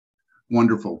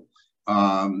Wonderful.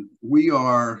 We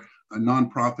are a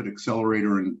nonprofit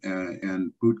accelerator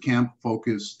and boot camp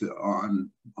focused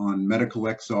on medical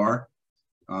XR.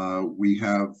 We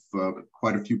have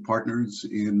quite a few partners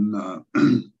in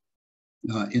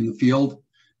the field,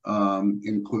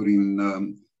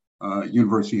 including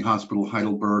University Hospital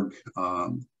Heidelberg,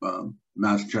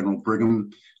 Mass General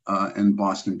Brigham, and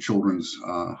Boston Children's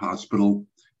Hospital,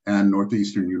 and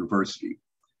Northeastern University.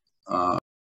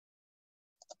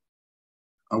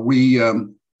 We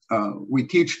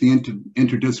teach the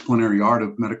interdisciplinary art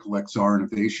of medical XR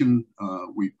innovation.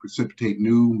 We precipitate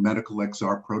new medical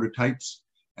XR prototypes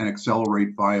and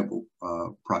accelerate viable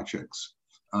projects.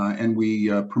 And we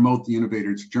promote the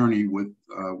innovator's journey with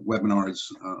webinars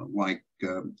like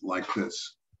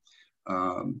this.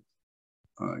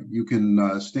 You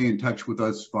can stay in touch with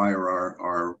us via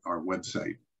our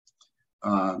website.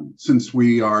 Since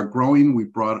we are growing, we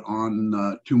brought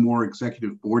on 2 more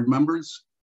executive board members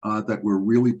that we're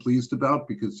really pleased about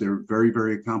because they're very,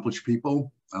 very accomplished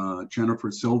people.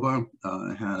 Jennifer Silva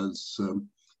has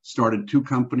started 2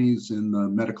 companies in the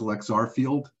medical XR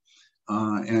field.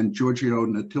 And Giorgio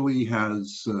Natili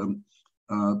has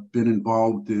been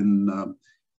involved in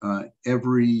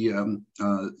every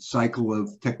cycle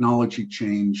of technology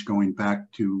change going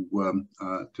back to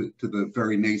the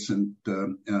very nascent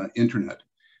internet.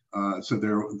 So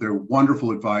they're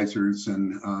wonderful advisors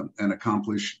and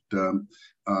accomplished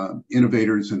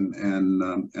innovators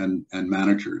and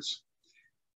managers.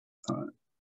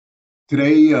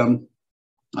 Today,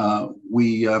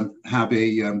 we have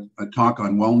a talk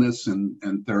on wellness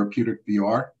and therapeutic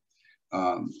VR.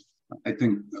 I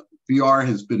think VR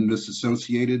has been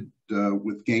misassociated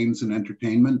with games and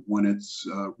entertainment when it's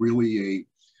really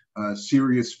a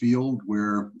serious field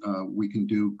where we can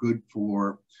do good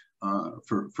for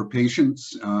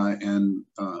patients and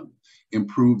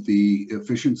improve the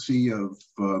efficiency of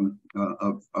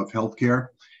healthcare,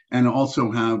 and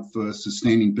also have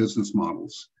sustaining business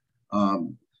models.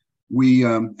 We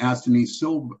asked Denise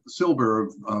Silber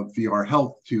of VR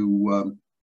Health to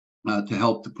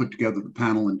help to put together the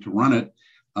panel and to run it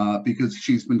because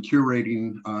she's been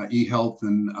curating e-health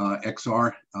and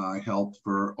XR health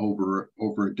for over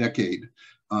a decade,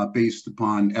 based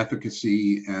upon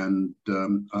efficacy and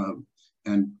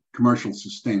commercial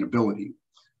sustainability.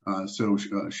 So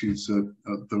she's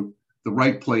the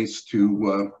right place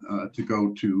to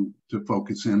go to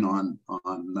focus in on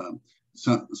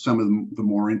some of the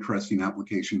more interesting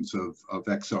applications of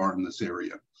XR in this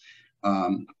area.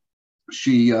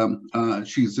 She's a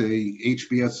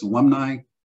HBS alumni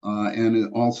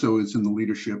and also is in the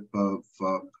leadership of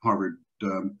Harvard,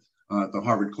 the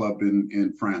Harvard Club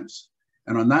in France.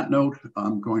 And on that note,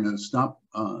 I'm going to stop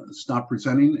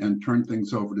presenting and turn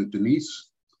things over to Denise,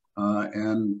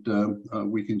 and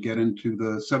we can get into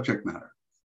the subject matter.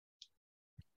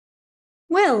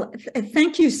 Well,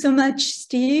 thank you so much,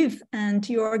 Steve, and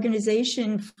to your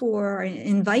organization for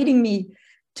inviting me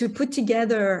to put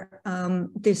together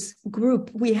this group.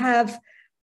 We have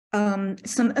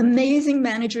some amazing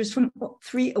managers from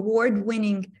 3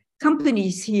 award-winning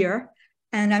companies here,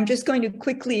 and I'm just going to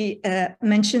quickly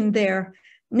mention their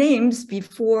names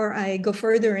before I go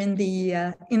further in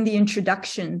the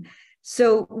introduction.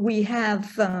 So we have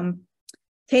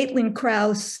Caitlin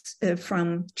Krause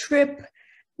from Tripp.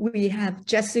 We have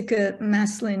Jessica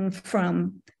Maslin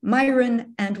from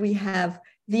Mieron, and we have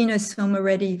Veena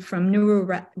Somareddy from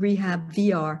NeuroRehab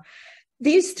VR.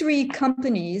 These 3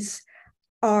 companies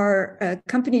are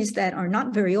companies that are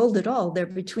not very old at all. They're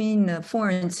between 4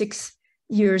 and 6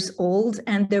 years old,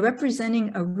 and they're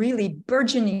representing a really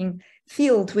burgeoning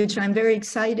field, which I'm very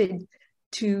excited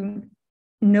to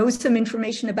know some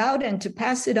information about and to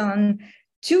pass it on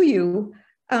to you.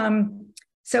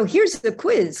 So here's the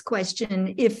quiz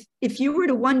question. If you were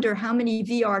to wonder how many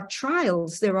VR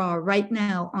trials there are right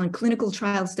now on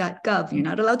clinicaltrials.gov, you're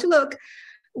not allowed to look,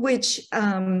 which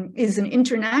is an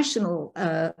international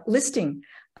listing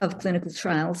of clinical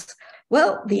trials.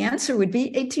 Well, the answer would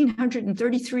be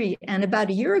 1,833. And about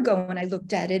a year ago when I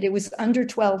looked at it, it was under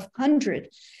 1,200.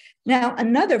 Now,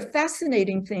 another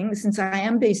fascinating thing, since I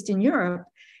am based in Europe,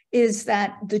 is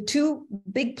that the 2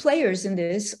 big players in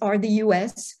this are the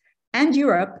US and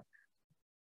Europe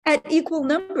at equal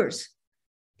numbers,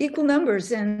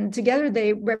 and together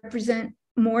they represent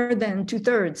more than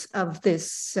 2/3 of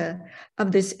this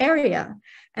area.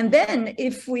 And then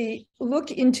if we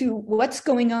look into what's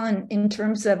going on in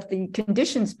terms of the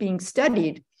conditions being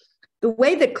studied, the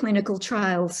way that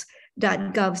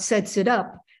clinicaltrials.gov sets it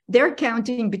up, they're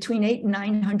counting between 800 and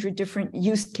 900 different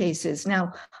use cases.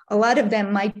 Now, a lot of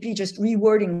them might be just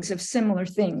rewordings of similar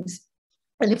things.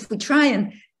 But if we try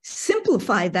and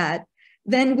simplify that,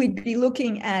 Then we'd be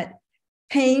looking at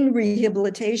pain,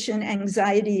 rehabilitation,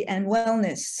 anxiety, and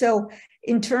wellness. So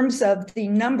in terms of the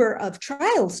number of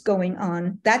trials going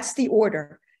on, that's the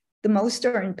order. The most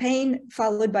are in pain,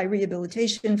 followed by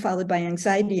rehabilitation, followed by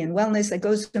anxiety and wellness. That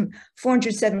goes from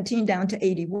 417 down to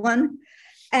 81.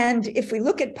 And if we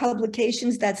look at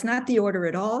publications, that's not the order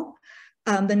at all.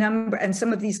 The number, and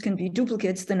some of these can be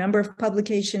duplicates, the number of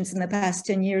publications in the past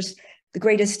 10 years, the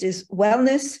greatest is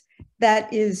wellness.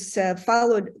 That is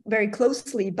followed very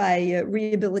closely by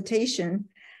rehabilitation,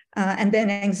 and then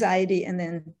anxiety, and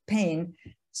then pain.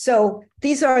 So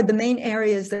these are the main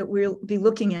areas that we'll be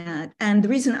looking at. And the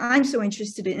reason I'm so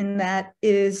interested in that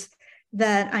is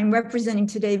that I'm representing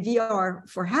today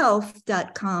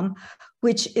VR4Health.com,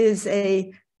 which is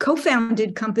a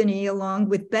co-founded company along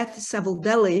with Beth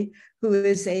Savoldelli, who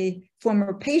is a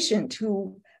former patient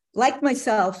who, like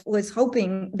myself, was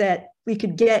hoping that we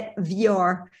could get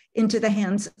VR into the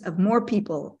hands of more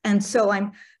people. And so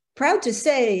I'm proud to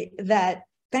say that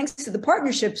thanks to the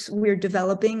partnerships we're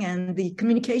developing and the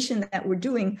communication that we're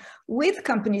doing with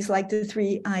companies like the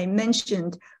three I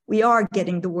mentioned, we are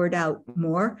getting the word out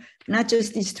more, not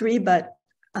just these three, but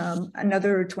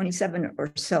another 27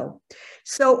 or so.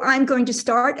 So I'm going to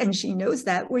start, and she knows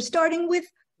that, we're starting with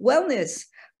wellness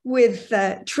with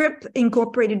Tripp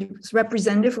Incorporated's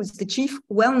representative, who's the Chief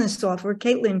Wellness Officer,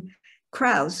 Caitlin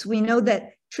Krause. We know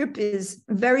that Tripp is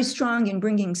very strong in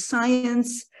bringing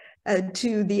science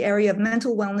to the area of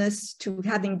mental wellness, to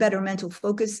having better mental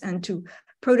focus, and to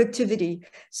productivity.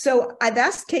 So I've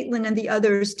asked Caitlin and the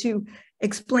others to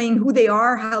explain who they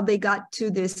are, how they got to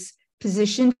this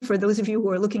position, for those of you who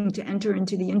are looking to enter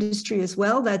into the industry as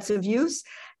well, that's of use,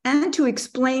 and to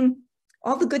explain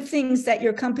all the good things that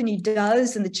your company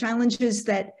does and the challenges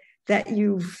that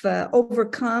you've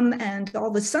overcome, and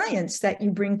all the science that you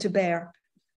bring to bear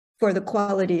for the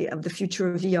quality of the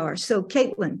future of VR. So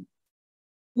Caitlin.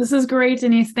 This is great,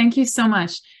 Denise. Thank you so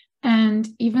much. And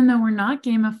even though we're not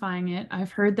gamifying it,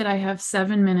 I've heard that I have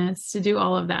 7 minutes to do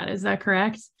all of that. Is that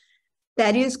correct?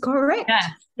 That is correct. Yeah.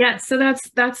 Yeah. So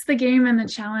that's the game and the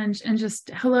challenge. And just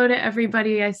hello to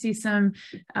everybody. I see some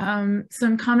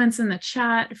comments in the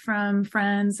chat from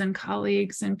friends and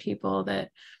colleagues and people that,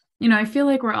 I feel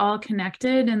like we're all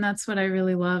connected. And that's what I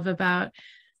really love about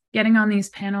getting on these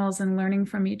panels and learning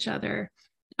from each other.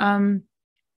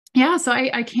 Yeah, so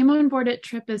I came on board at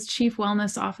Tripp as Chief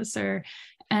Wellness Officer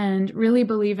and really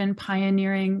believe in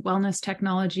pioneering wellness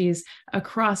technologies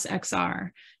across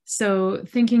XR. So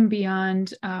thinking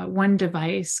beyond one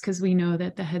device, because we know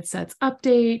that the headsets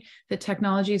update, the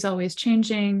technology is always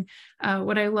changing.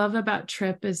 What I love about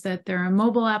Tripp is that there are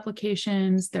mobile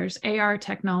applications, there's AR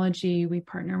technology, we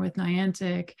partner with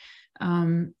Niantic,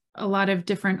 a lot of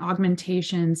different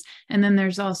augmentations, and then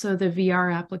there's also the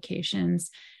VR applications.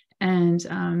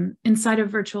 And inside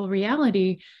of virtual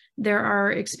reality, there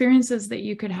are experiences that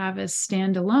you could have as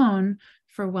standalone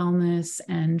for wellness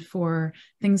and for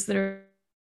things that are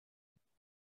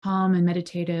calm and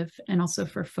meditative, and also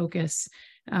for focus.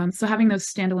 So having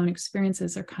those standalone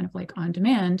experiences are kind of like on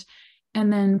demand.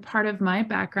 And then part of my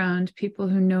background, people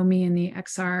who know me in the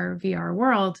XR VR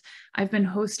world, I've been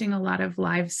hosting a lot of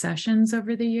live sessions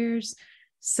over the years.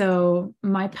 So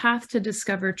my path to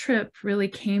discover Tripp really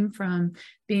came from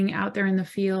being out there in the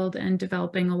field and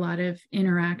developing a lot of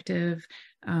interactive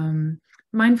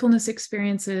mindfulness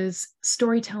experiences,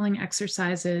 storytelling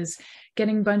exercises,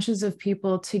 getting bunches of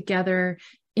people together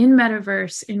in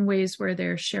metaverse in ways where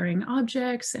they're sharing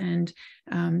objects and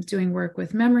doing work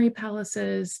with memory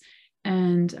palaces.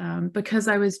 And because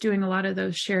I was doing a lot of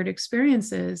those shared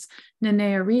experiences,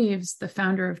 Nenea Reeves, the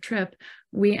founder of Tripp,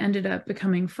 we ended up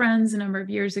becoming friends a number of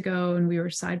years ago, and we were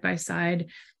side by side,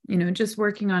 just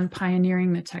working on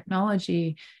pioneering the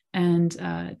technology,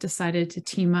 and decided to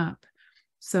team up.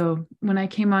 So when I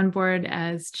came on board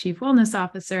as Chief Wellness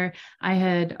Officer, I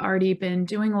had already been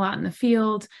doing a lot in the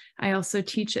field. I also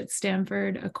teach at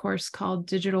Stanford a course called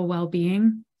Digital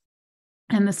Wellbeing.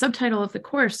 And the subtitle of the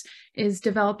course is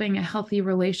Developing a Healthy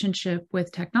Relationship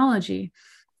with Technology.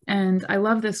 And I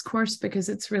love this course because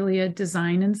it's really a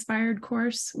design-inspired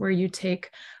course where you take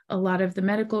a lot of the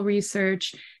medical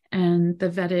research and the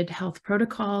vetted health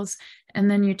protocols, and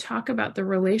then you talk about the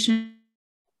relationship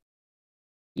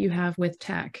you have with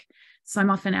tech. So I'm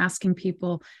often asking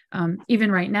people,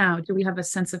 even right now, do we have a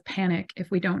sense of panic if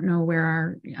we don't know where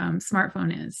our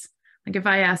smartphone is? Like if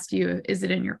I asked you, is it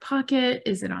in your pocket?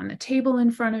 Is it on the table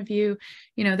in front of you?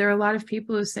 There are a lot of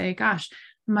people who say, gosh,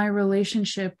 my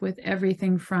relationship with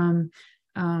everything from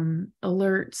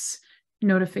alerts,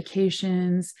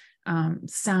 notifications,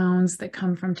 sounds that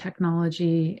come from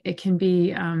technology, it can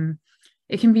be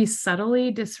it can be subtly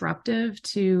disruptive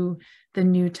to the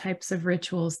new types of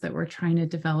rituals that we're trying to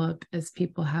develop as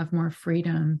people have more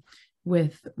freedom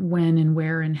with when and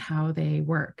where and how they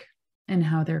work and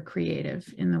how they're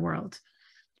creative in the world.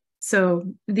 So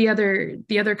the other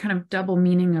kind of double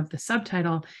meaning of the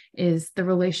subtitle is the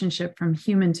relationship from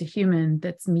human to human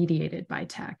that's mediated by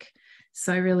tech.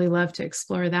 So I really love to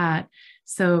explore that.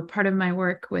 So part of my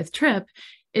work with Tripp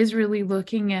is really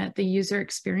looking at the user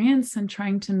experience and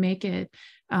trying to make it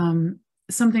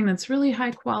something that's really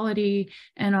high quality,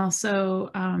 and also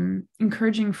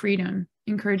encouraging freedom,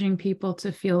 encouraging people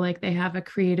to feel like they have a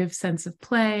creative sense of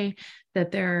play,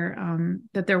 that their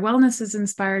wellness is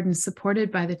inspired and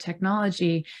supported by the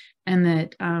technology, and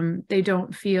that they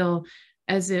don't feel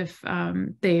as if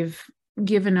they've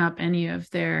given up any of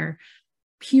their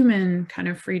human kind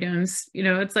of freedoms. You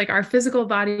know, it's like our physical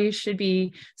bodies should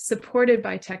be supported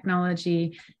by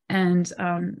technology, and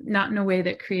not in a way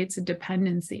that creates a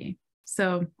dependency.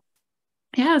 So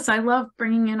yes, I love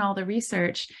bringing in all the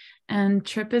research, and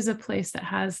Tripp is a place that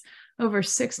has over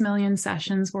 6 million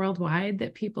sessions worldwide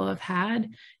that people have had.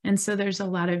 And so there's a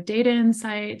lot of data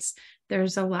insights.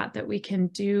 There's a lot that we can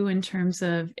do in terms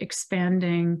of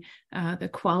expanding the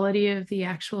quality of the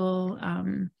actual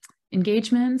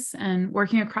engagements, and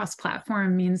working across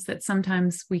platform means that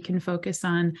sometimes we can focus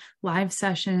on live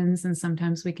sessions, and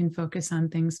sometimes we can focus on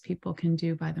things people can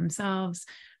do by themselves.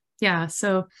 Yeah,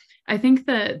 so I think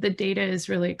the data is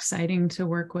really exciting to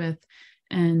work with,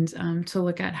 and to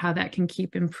look at how that can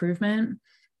keep improvement.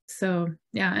 So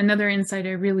yeah, another insight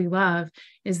I really love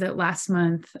is that last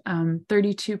month,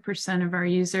 32% of our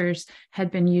users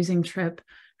had been using Tripp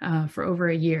for over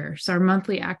a year. So our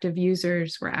monthly active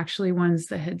users were actually ones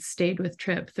that had stayed with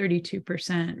Tripp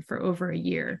 32% for over a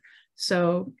year.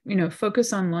 So, you know,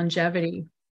 focus on longevity.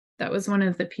 That was one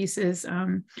of the pieces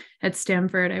at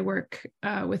Stanford. I work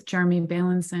with Jeremy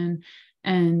Bailenson,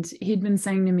 and he'd been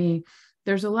saying to me,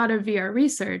 there's a lot of VR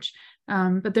research,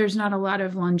 but there's not a lot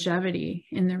of longevity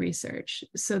in the research.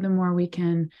 So the more we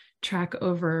can track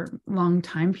over long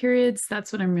time periods,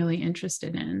 that's what I'm really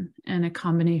interested in, and a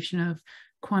combination of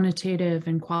quantitative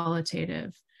and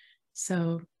qualitative.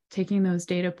 So taking those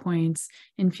data points,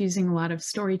 infusing a lot of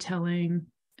storytelling.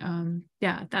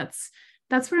 Yeah,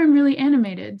 that's where I'm really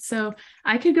animated. So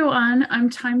I could go on. I'm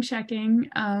time checking.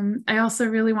 I also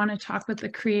really want to talk with the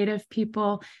creative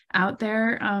people out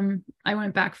there. I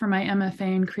went back for my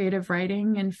MFA in creative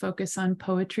writing and focus on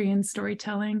poetry and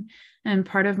storytelling. And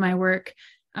part of my work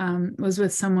was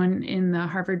with someone in the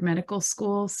Harvard Medical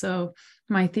School. So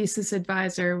my thesis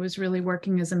advisor was really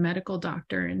working as a medical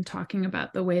doctor and talking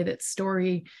about the way that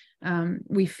story,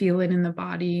 we feel it in the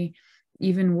body.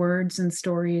 Even words and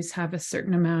stories have a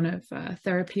certain amount of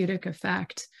therapeutic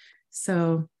effect.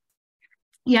 So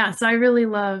yeah, so I really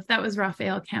love, that was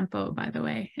Rafael Campo, by the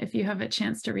way. If you have a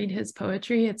chance to read his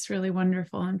poetry, it's really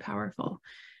wonderful and powerful.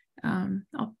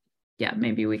 Yeah,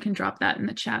 maybe we can drop that in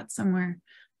the chat somewhere.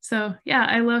 So yeah,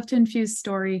 I love to infuse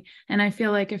story. And I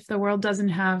feel like if the world doesn't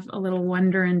have a little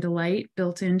wonder and delight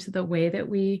built into the way that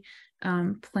we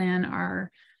plan our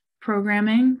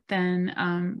programming,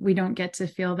 then we don't get to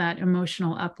feel that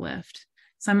emotional uplift.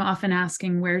 So I'm often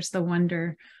asking, where's the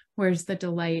wonder? Where's the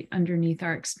delight underneath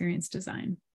our experience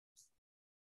design?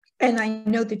 And I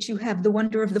know that you have the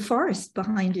wonder of the forest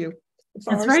behind you.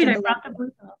 That's right, I brought the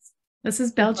bluebells. This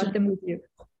is Belgium. Brought them with you.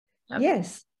 Yep.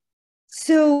 Yes.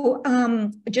 So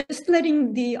just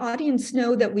letting the audience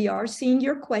know that we are seeing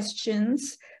your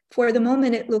questions. For the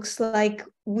moment, it looks like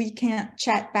we can't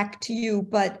chat back to you,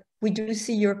 but we do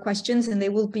see your questions, and they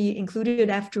will be included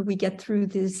after we get through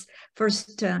this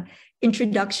first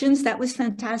introductions. That was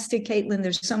fantastic, Caitlin.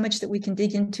 There's so much that we can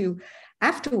dig into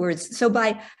afterwards. So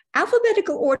by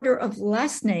alphabetical order of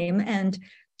last name, and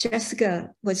Jessica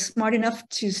was smart enough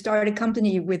to start a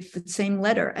company with the same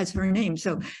letter as her name.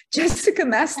 So Jessica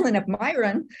Maslin of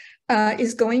Mieron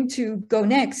is going to go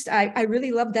next. I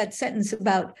really love that sentence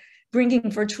about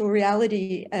bringing virtual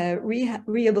reality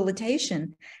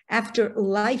rehabilitation after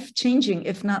life-changing,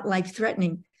 if not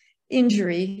life-threatening,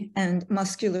 injury and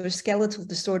musculoskeletal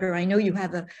disorder. I know you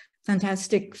have a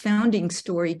fantastic founding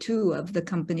story, too, of the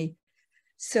company.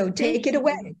 So take it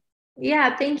away.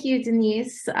 Yeah, thank you,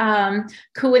 Denise.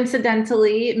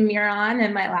 Coincidentally, Mieron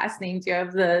and my last name do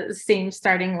have the same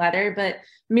starting letter, but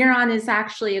Mieron is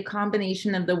actually a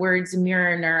combination of the words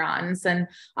mirror neurons, and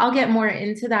I'll get more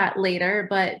into that later.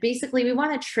 But basically, we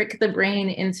want to trick the brain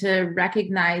into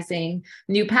recognizing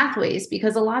new pathways,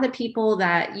 because a lot of people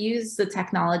that use the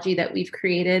technology that we've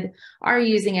created are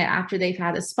using it after they've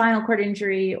had a spinal cord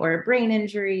injury or a brain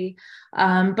injury.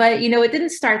 But, you know, it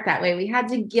didn't start that way. We had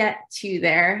to get to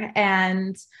there.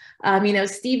 And,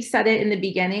 Steve said it in the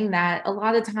beginning that a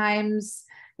lot of times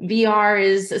VR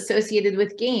is associated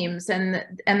with games. And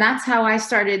that's how I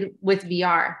started with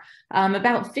VR.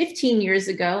 About 15 years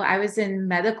ago, I was in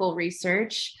medical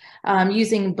research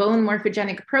using bone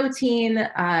morphogenic protein.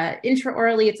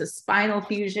 Intraorally, it's a spinal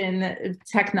fusion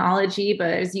technology,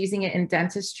 but I was using it in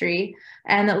dentistry.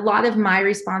 And a lot of my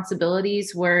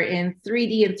responsibilities were in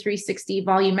 3D and 360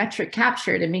 volumetric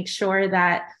capture to make sure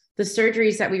that the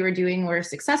surgeries that we were doing were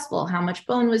successful. How much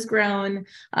bone was grown?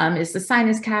 Is the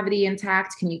sinus cavity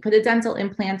intact? Can you put a dental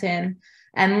implant in?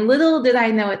 And little did I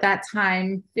know at that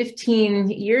time, 15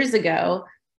 years ago,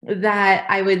 that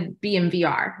I would be in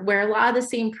VR, where a lot of the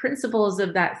same principles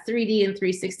of that 3D and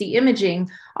 360 imaging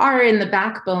are in the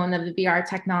backbone of the VR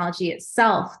technology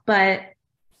itself. But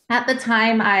at the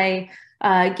time, I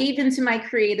gave into my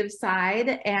creative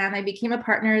side and I became a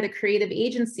partner of the creative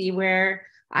agency where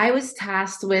I was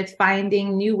tasked with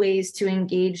finding new ways to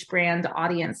engage brand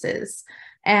audiences.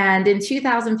 And in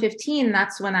 2015,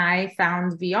 that's when I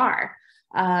found VR.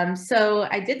 So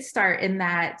I did start in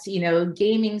that,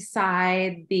 gaming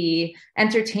side, the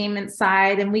entertainment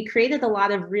side, and we created a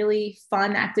lot of really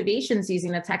fun activations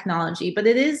using the technology, but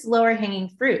it is lower hanging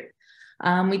fruit.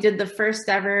 We did the first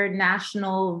ever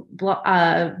national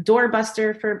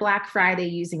doorbuster for Black Friday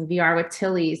using VR with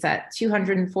Tilly's at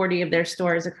 240 of their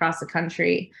stores across the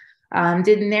country.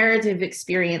 Did narrative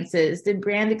experiences, did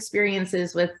brand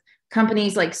experiences with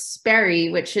companies like Sperry,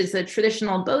 which is a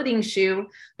traditional boating shoe,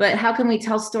 but how can we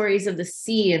tell stories of the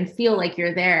sea and feel like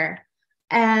you're there?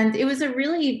 And it was a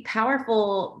really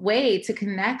powerful way to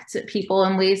connect people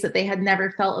in ways that they had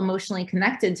never felt emotionally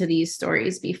connected to these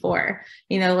stories before.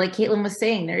 Like Caitlin was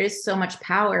saying, there is so much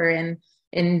power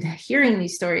in hearing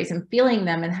these stories and feeling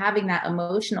them and having that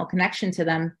emotional connection to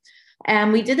them.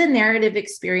 And we did a narrative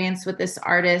experience with this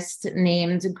artist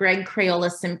named Greg Crayola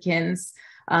Simpkins.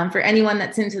 For anyone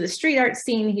that's into the street art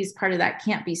scene, he's part of that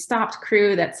Can't Be Stopped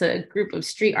crew. That's a group of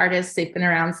street artists. They've been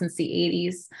around since the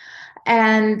 80s.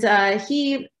 And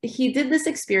he did this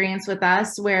experience with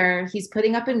us where he's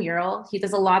putting up a mural. He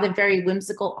does a lot of very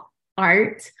whimsical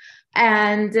art.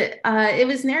 And it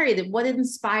was narrated. What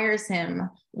inspires him?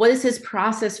 What is his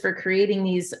process for creating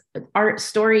these art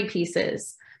story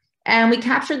pieces? And we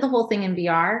captured the whole thing in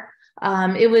VR.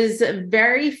 It was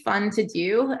very fun to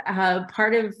do.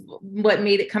 Part of what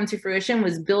made it come to fruition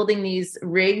was building these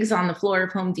rigs on the floor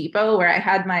of Home Depot where I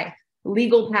had my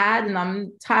legal pad and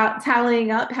I'm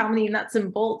tallying up how many nuts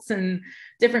and bolts and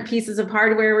different pieces of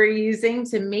hardware we're using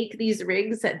to make these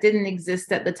rigs that didn't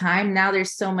exist at the time. Now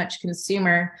there's so much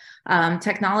consumer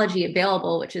technology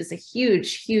available, which is a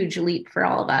huge, huge leap for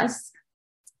all of us.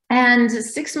 And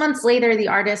 6 months later, the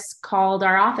artist called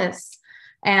our office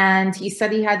and he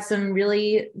said he had some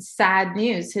really sad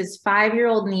news. His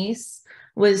 5-year-old niece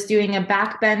was doing a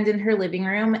back bend in her living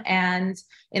room and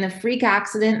in a freak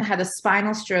accident had a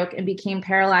spinal stroke and became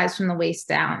paralyzed from the waist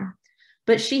down.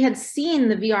 But she had seen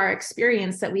the VR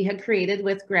experience that we had created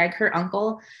with Greg, her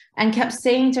uncle, and kept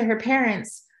saying to her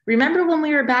parents, remember when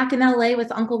we were back in LA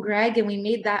with Uncle Greg and we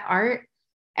made that art?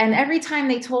 And every time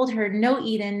they told her, no,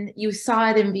 Eden, you saw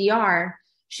it in VR,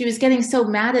 she was getting so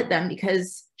mad at them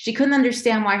because she couldn't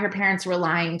understand why her parents were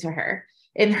lying to her.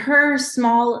 In her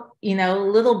small,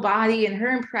 little body, in her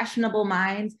impressionable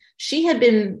mind, she had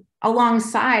been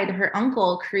alongside her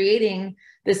uncle creating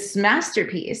this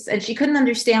masterpiece. And she couldn't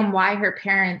understand why her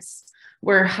parents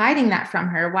were hiding that from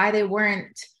her, why they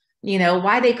weren't,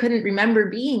 why they couldn't remember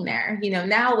being there.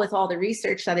 Now with all the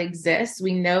research that exists,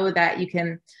 we know that you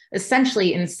can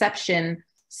essentially inception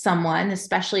someone,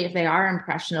 especially if they are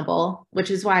impressionable, which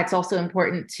is why it's also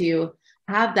important to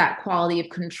have that quality of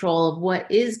control of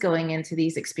what is going into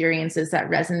these experiences that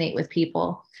resonate with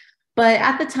people. But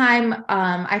at the time,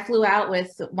 I flew out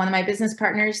with one of my business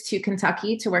partners to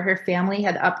Kentucky to where her family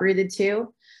had uprooted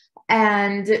to,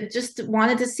 and just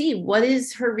wanted to see what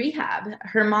is her rehab.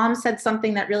 Her mom said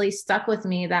something that really stuck with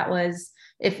me. That was,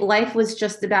 if life was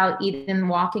just about Eden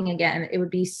walking again, it would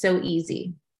be so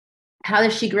easy. How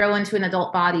does she grow into an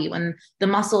adult body when the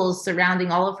muscles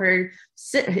surrounding all of her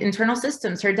internal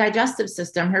systems, her digestive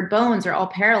system, her bones are all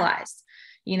paralyzed?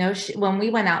 When we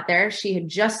went out there, she had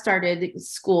just started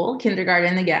school,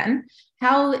 kindergarten again.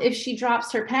 How, if she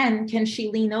drops her pen, can she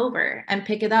lean over and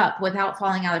pick it up without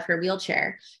falling out of her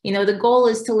wheelchair? The goal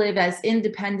is to live as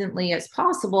independently as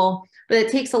possible, but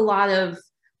it takes a lot of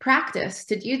practice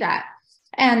to do that.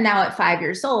 And now at 5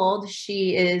 years old,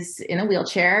 she is in a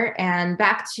wheelchair and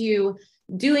back to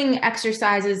doing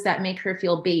exercises that make her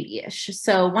feel babyish.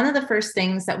 So one of the first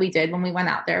things that we did when we went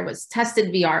out there was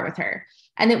tested VR with her.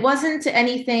 And it wasn't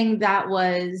anything that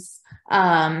was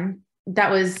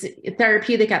that was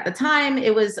therapeutic at the time.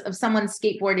 It was of someone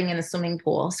skateboarding in a swimming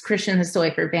pool, Christian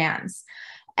historic bands.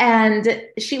 And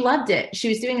she loved it. She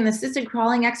was doing an assisted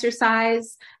crawling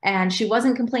exercise and she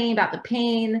wasn't complaining about the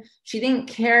pain. She didn't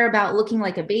care about looking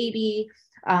like a baby.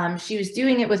 She was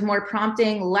doing it with more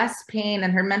prompting, less pain,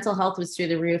 and her mental health was through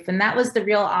the roof. And that was the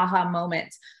real aha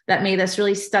moment that made us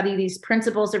really study these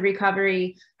principles of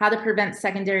recovery, how to prevent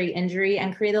secondary injury,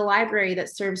 and create a library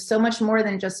that serves so much more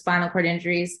than just spinal cord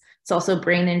injuries. It's also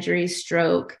brain injuries,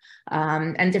 stroke,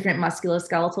 and different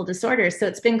musculoskeletal disorders. So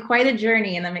it's been quite a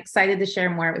journey, and I'm excited to share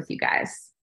more with you guys.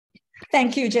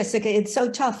 Thank you, Jessica. It's so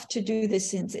tough to do this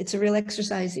since it's a real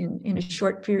exercise in a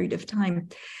short period of time.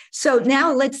 So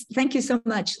now thank you so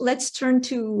much. Let's turn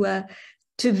to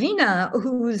Veena,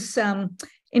 whose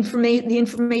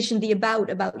information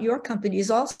about your company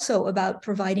is also about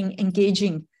providing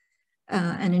engaging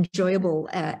and enjoyable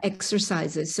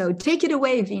exercises. So take it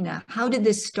away, Veena. How did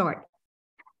this start?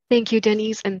 Thank you,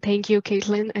 Denise, and thank you,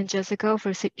 Caitlin and Jessica,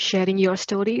 for sharing your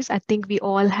stories. I think we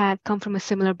all have come from a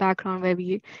similar background where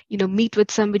we, meet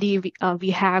with somebody. We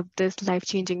have this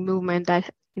life-changing movement that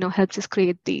helps us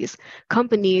create these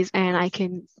companies, and I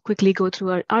can quickly go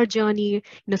through our journey.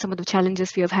 Some of the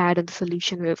challenges we have had and the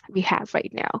solution we have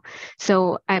right now.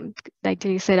 So I'm, like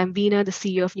Denise said, I'm Veena, the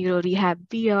CEO of NeuroRehab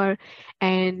VR,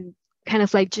 and kind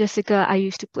of like Jessica, I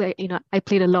used to play, I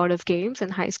played a lot of games in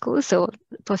high school. So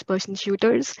first-person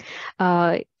shooters,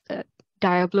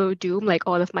 Diablo, Doom, like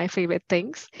all of my favorite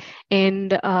things.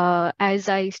 And as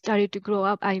I started to grow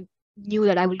up, I knew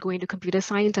that I would go into computer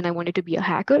science and I wanted to be a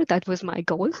hacker. That was my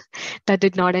goal. That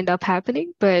did not end up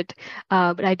happening, but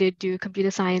I did do computer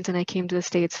science, and I came to the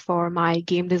States for my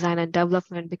game design and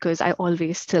development because I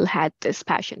always still had this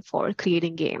passion for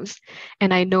creating games.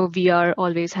 And I know VR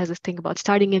always has this thing about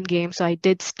starting in games, so I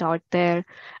did start there.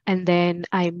 And then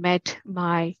I met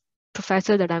my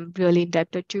professor that I'm really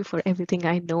indebted to for everything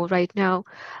I know right now.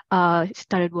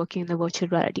 Started working in the virtual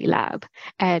reality lab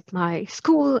at my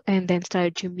school, and then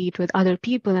started to meet with other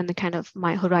people, and the kind of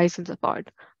my horizons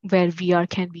apart where VR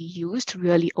can be used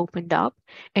really opened up.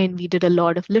 And we did a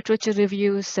lot of literature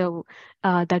reviews. So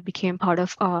that became part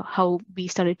of how we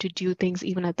started to do things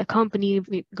even at the company.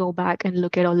 We go back and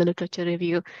look at all the literature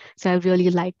review. So I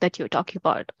really like that you're talking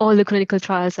about all the clinical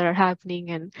trials that are happening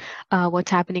and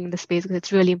what's happening in the space, because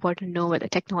it's really important to know where the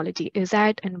technology is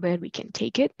at and where we can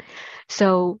take it.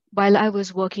 So while I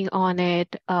was working on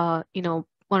it,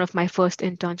 one of my first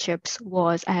internships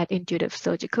was at Intuitive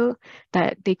Surgical,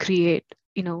 that they create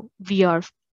VR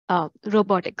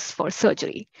robotics for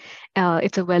surgery.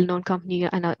 It's a well-known company,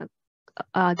 and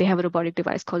they have a robotic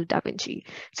device called Da Vinci.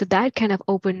 So that kind of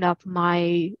opened up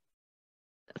my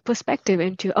perspective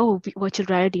into, virtual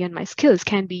reality and my skills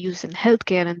can be used in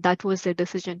healthcare. And that was the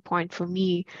decision point for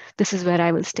me. This is where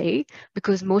I will stay,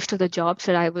 because most of the jobs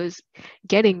that I was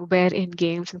getting were in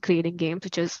games and creating games,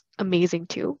 which is amazing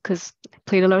too, because I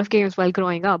played a lot of games while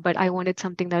growing up, but I wanted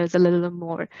something that is a little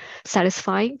more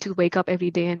satisfying to wake up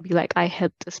every day and be like, I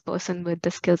helped this person with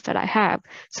the skills that I have.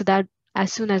 So that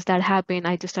as soon as that happened,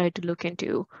 I just started to look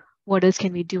into what else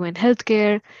can we do in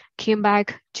healthcare, came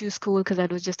back to school because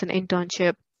that was just an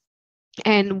internship.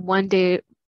 And one day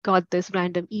got this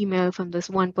random email from this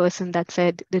one person that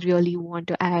said they really want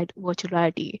to add virtual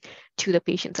reality to the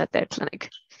patients at their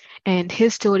clinic. And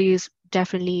his story is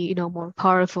definitely, more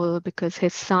powerful, because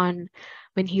his son,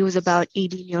 when he was about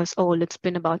 18 years old, it's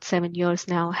been about 7 years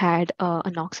now, had a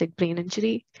anoxic brain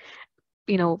injury.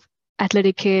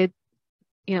 Athletic kid,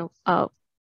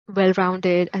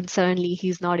 well-rounded, and suddenly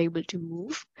he's not able to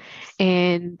move.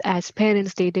 And as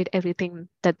parents, they did everything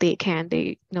that they can.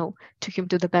 They took him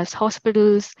to the best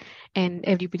hospitals, and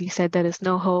everybody said there is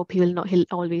no hope. He'll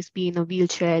always be in a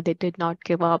wheelchair. They did not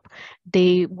give up.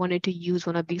 They wanted to use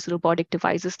one of these robotic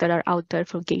devices that are out there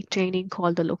for gait training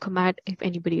called the Locomat, if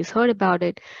anybody has heard about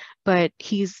it. But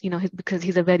he's, because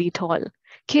he's a very tall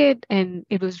kid, and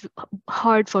it was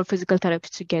hard for physical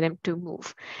therapists to get him to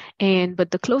move.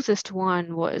 But the closest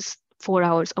one was 4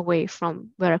 hours away from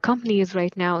where our company is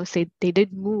right now. So they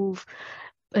did move,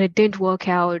 but it didn't work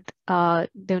out. There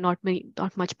were not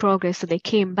much progress, so they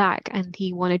came back, and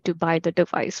he wanted to buy the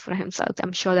device for himself.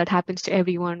 I'm sure that happens to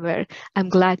everyone. Where I'm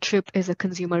glad Tripp is a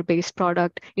consumer-based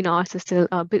product. Ours is still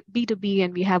B2B,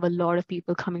 and we have a lot of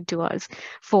people coming to us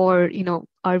for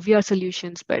our VR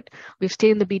solutions, but we've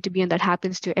stayed in the B2B, and that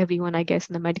happens to everyone, I guess,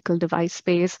 in the medical device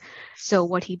space. So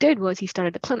what he did was he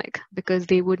started a clinic, because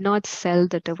they would not sell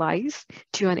the device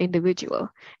to an individual.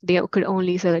 They could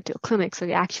only sell it to a clinic. So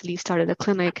he actually started a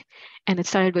clinic, and it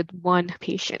started with one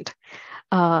patient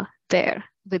there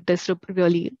with this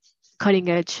really cutting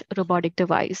edge robotic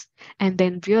device, and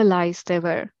then realized there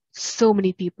were so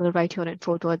many people right here in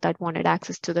Fort Worth that wanted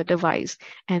access to the device.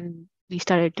 And we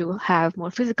started to have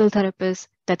more physical therapists.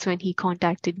 That's when he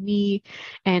contacted me.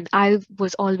 And I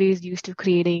was always used to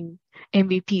creating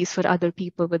MVPs for other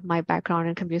people with my background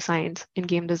in computer science and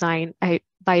game design.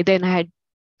 By then I had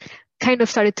kind of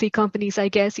started 3 companies, I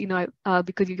guess,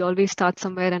 because you always start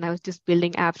somewhere, and I was just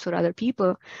building apps for other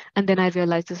people. And then I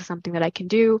realized this is something that I can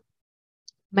do.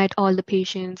 Met all the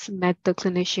patients, met the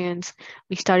clinicians.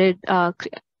 We started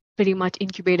pretty much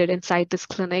incubated inside this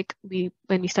clinic.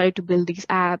 When we started to build these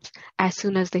apps, as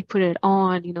soon as they put it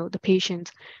on, the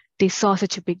patients, they saw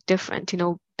such a big difference.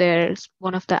 There's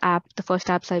one of the first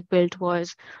apps I built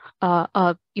was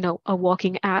a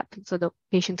walking app. So the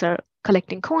patients are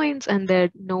collecting coins and they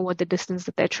know what the distance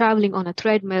that they're traveling on a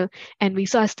treadmill. And we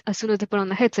saw as soon as they put on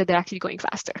the headset, they're actually going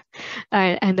faster.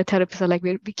 And the therapists are like,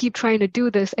 we keep trying to do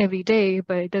this every day,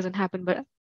 but it doesn't happen. But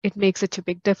it makes such a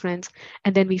big difference.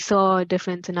 And then we saw a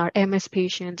difference in our MS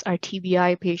patients, our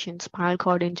TBI patients, spinal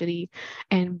cord injury,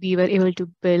 and we were able to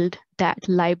build that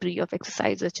library of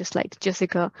exercises, just like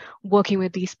Jessica, working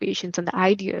with these patients, and the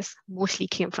ideas mostly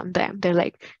came from them. They're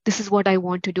like, this is what I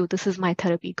want to do. This is my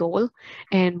therapy goal.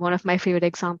 And one of my favorite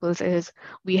examples is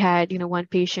we had, one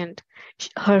patient,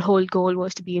 her whole goal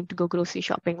was to be able to go grocery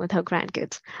shopping with her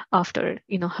grandkids after,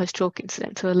 her stroke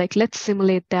incident. So like, let's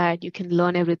simulate that. You can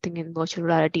learn everything in virtual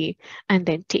reality and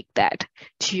then take that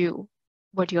to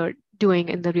what you're doing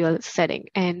in the real setting.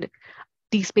 And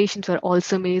these patients were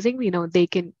also amazing. They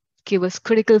can give us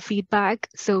critical feedback.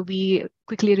 So we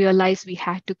quickly realized we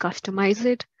had to customize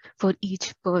it for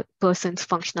each person's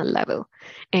functional level.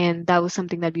 And that was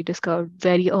something that we discovered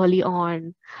very early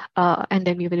on. And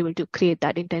then we were able to create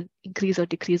that increase or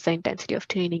decrease the intensity of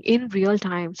training in real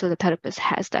time. So the therapist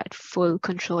has that full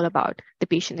control about the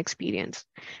patient experience.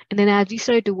 And then as we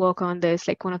started to work on this,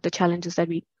 like one of the challenges that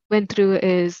we went through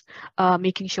is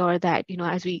making sure that,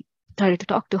 as we started to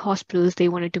talk to hospitals, they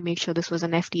wanted to make sure this was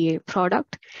an FDA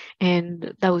product.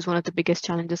 And that was one of the biggest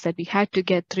challenges that we had to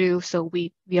get through. So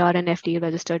we are an FDA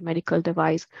registered medical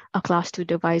device, a class 2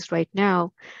 device right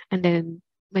now. And then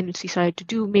when we started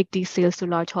to make these sales to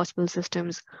large hospital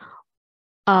systems,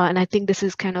 and I think this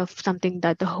is kind of something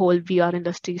that the whole VR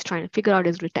industry is trying to figure out,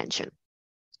 is retention.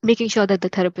 Making sure that the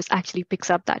therapist actually picks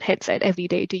up that headset every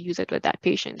day to use it with that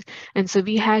patient. And so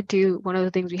one of the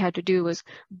things we had to do was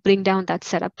bring down that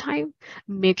setup time,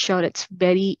 make sure it's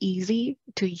very easy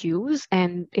to use,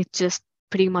 and it just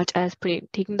pretty much as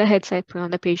taking the headset, put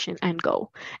on the patient and go,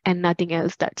 and nothing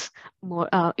else that's more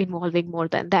involving more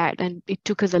than that. And it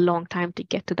took us a long time to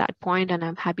get to that point, and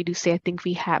I'm happy to say I think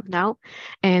we have now.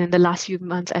 And in the last few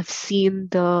months, I've seen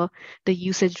the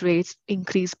usage rates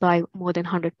increase by more than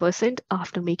 100%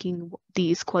 after making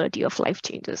these quality of life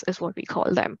changes, is what we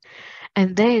call them.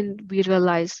 And then we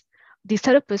realized these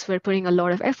therapists were putting a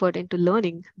lot of effort into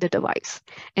learning the device.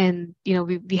 And,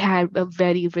 we had a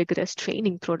very rigorous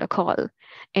training protocol.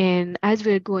 And as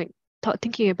we're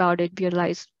thinking about it, we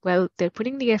realized, well, they're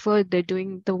putting the effort, they're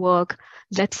doing the work,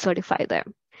 let's certify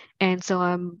them. And so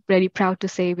I'm very proud to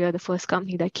say we are the first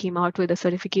company that came out with a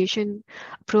certification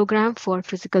program for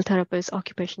physical therapists,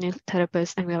 occupational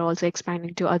therapists, and we are also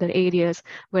expanding to other areas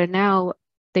where now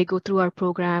they go through our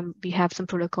program. We have some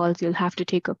protocols. You'll have to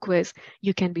take a quiz.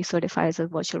 You can be certified as a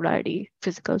virtual reality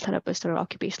physical therapist or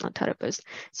occupational therapist.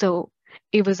 So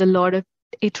it was a lot of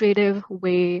iterative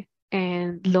way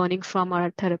and learning from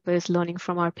our therapists, learning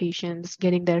from our patients,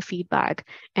 getting their feedback.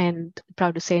 And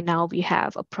proud to say now we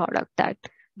have a product that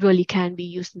really can be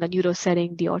used in the neuro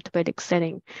setting, the orthopedic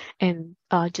setting, and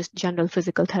just general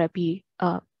physical therapy.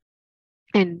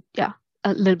 And yeah,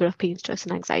 a little bit of pain, stress,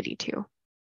 and anxiety too.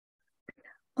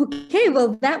 Okay,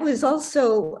 well, that was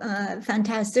also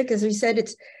fantastic. As we said,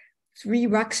 it's 3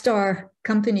 rock star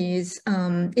companies.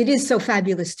 It is so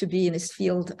fabulous to be in this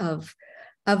field of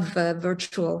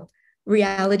virtual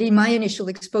reality. My initial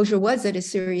exposure was at a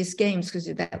Serious Games, because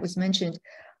that was mentioned,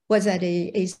 was at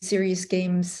a Serious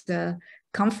Games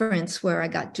conference where I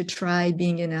got to try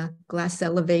being in a glass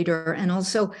elevator and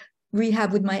also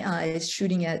rehab with my eyes,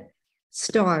 shooting at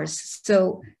stars.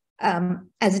 So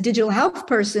as a digital health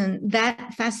person,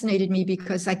 that fascinated me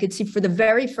because I could see for the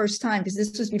very first time, because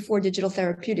this was before digital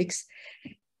therapeutics,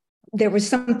 there was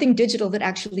something digital that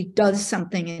actually does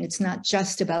something, and it's not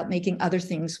just about making other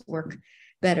things work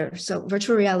better. So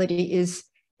virtual reality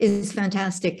is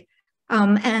fantastic.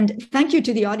 And thank you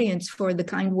to the audience for the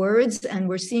kind words, and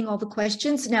we're seeing all the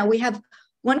questions. Now we have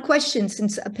one question,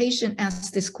 since a patient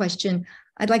asked this question.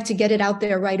 I'd like to get it out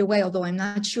there right away, although I'm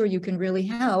not sure you can really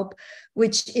help,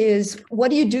 which is, what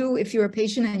do you do if you're a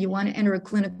patient and you want to enter a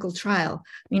clinical trial?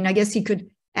 I mean, I guess he could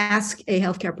ask a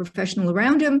healthcare professional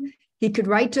around him. he could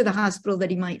write to the hospital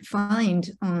that he might find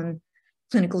on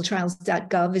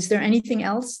clinicaltrials.gov. Is there anything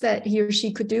else that he or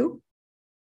she could do?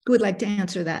 Who would like to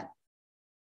answer that?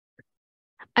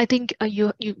 I think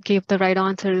you gave the right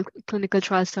answer.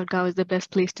 Clinicaltrials.gov is the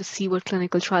best place to see what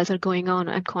clinical trials are going on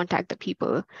and contact the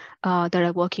people that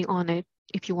are working on it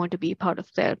if you want to be part of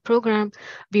their program.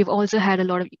 We've also had a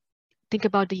lot of, think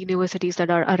about the universities that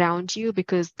are around you,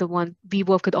 because we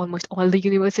work with almost all the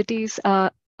universities,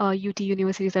 UT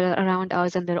universities that are around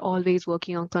us, and they're always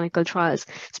working on clinical trials,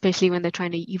 especially when they're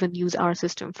trying to even use our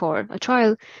system for a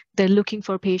trial. They're looking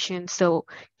for patients. So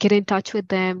get in touch with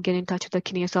them, get in touch with the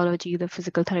kinesiology, the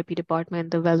physical therapy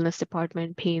department, the wellness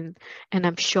department, pain, and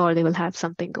I'm sure they will have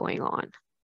something going on.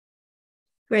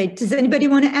 Great. Does anybody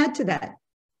want to add to that?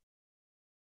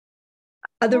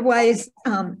 Otherwise,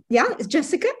 yeah,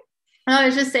 Jessica? I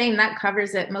was just saying that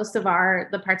covers it. Most of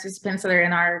the participants that are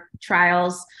in our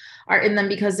trials are in them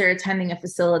because they're attending a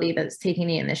facility that's taking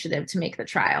the initiative to make the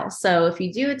trial. So if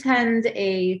you do attend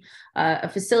a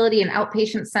facility, an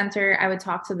outpatient center, I would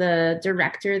talk to the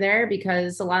director there,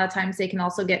 because a lot of times they can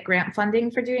also get grant funding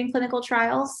for doing clinical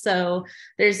trials. So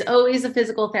there's always a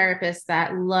physical therapist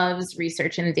that loves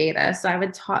research and data. So I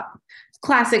would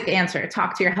classic answer,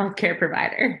 talk to your healthcare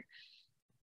provider.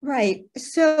 Right.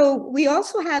 So we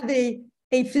also have a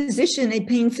physician, a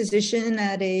pain physician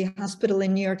at a hospital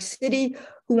in New York City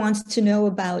who wants to know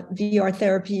about VR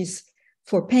therapies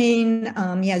for pain.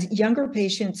 He has younger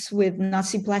patients with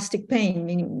nociplastic pain,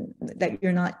 meaning that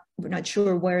we're not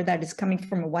sure where that is coming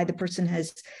from or why the person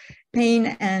has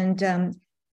pain. And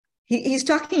he's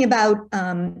talking about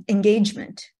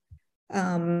engagement.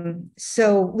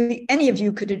 So any of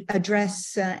you could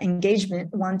address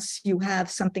engagement once you have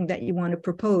something that you want to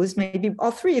propose. Maybe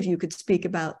all three of you could speak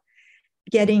about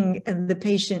getting the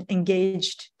patient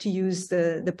engaged to use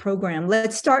the program.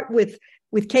 Let's start with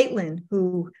Caitlin,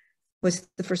 who was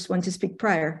the first one to speak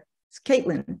prior. It's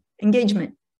Caitlin,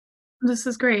 engagement. This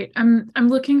is great. I'm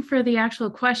looking for the actual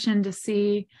question to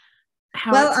see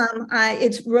how. Well,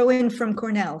 it's Rowan from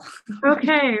Cornell.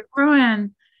 Okay,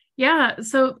 Rowan. Yeah.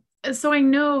 So I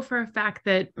know for a fact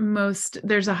that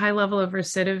there's a high level of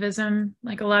recidivism.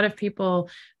 Like a lot of people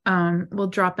will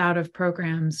drop out of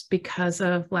programs because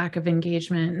of lack of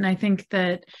engagement. And I think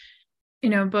that,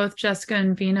 both Jessica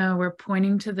and Veena were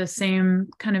pointing to the same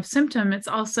kind of symptom. It's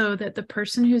also that the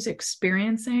person who's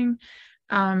experiencing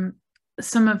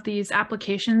some of these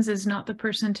applications is not the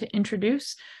person to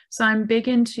introduce. So I'm big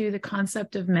into the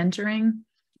concept of mentoring.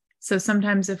 So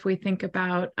sometimes if we think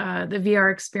about the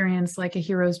VR experience like a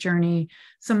hero's journey,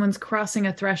 someone's crossing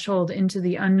a threshold into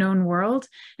the unknown world.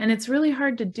 And it's really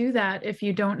hard to do that if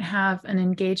you don't have an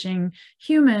engaging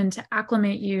human to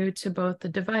acclimate you to both the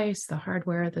device, the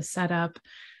hardware, the setup,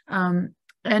 and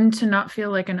to not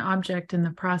feel like an object in the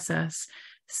process.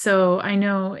 So I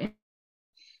know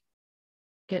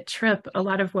at Tripp, a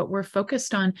lot of what we're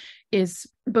focused on is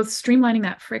both streamlining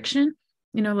that friction,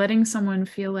 letting someone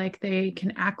feel like they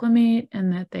can acclimate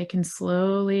and that they can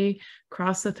slowly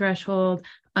cross the threshold,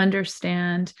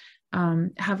 understand,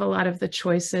 have a lot of the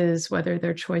choices, whether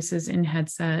they're choices in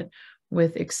headset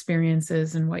with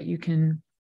experiences and what you can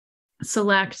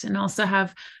select, and also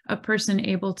have a person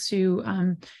able to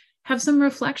have some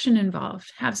reflection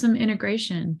involved, have some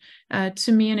integration.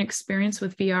 To me, an experience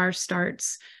with VR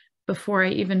starts before I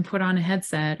even put on a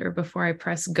headset or before I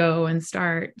press go and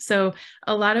start. So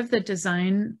a lot of the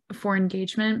design for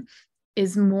engagement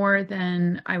is more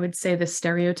than, I would say, the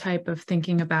stereotype of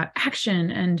thinking about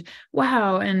action and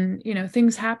wow, and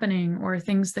things happening or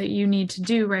things that you need to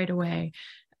do right away.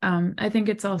 I think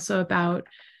it's also about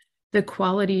the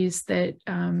qualities that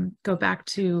go back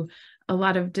to a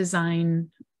lot of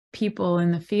design people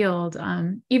in the field,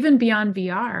 even beyond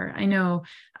VR. I know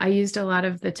I used a lot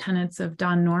of the tenets of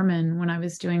Don Norman when I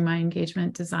was doing my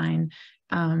engagement design.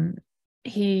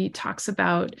 He talks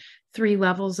about 3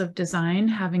 levels of design,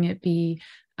 having it be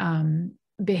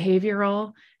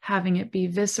behavioral, having it be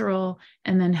visceral,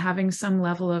 and then having some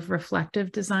level of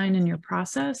reflective design in your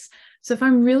process. So if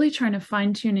I'm really trying to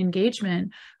fine-tune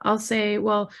engagement, I'll say,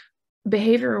 well,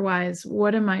 behavior-wise,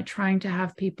 what am I trying to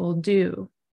have people do?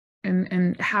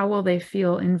 And how will they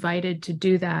feel invited to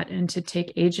do that and to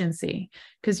take agency?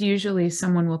 Because usually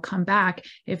someone will come back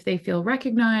if they feel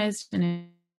recognized and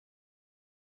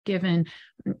given,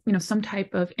 some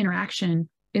type of interaction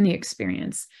in the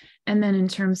experience. And then in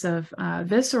terms of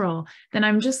visceral, then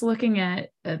I'm just looking at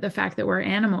the fact that we're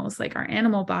animals, like our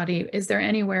animal body. Is there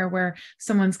anywhere where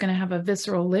someone's going to have a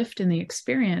visceral lift in the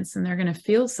experience and they're going to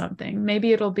feel something?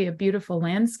 Maybe it'll be a beautiful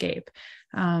landscape.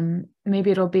 Maybe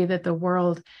it'll be that the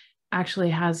world actually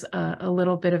has a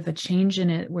little bit of a change in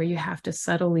it where you have to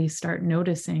subtly start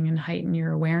noticing and heighten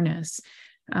your awareness.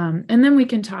 And then we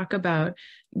can talk about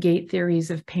gate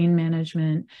theories of pain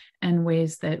management and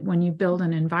ways that when you build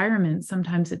an environment,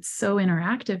 sometimes it's so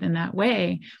interactive in that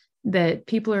way that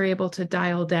people are able to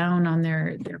dial down on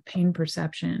their pain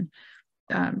perception.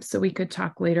 So we could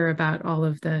talk later about all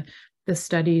of the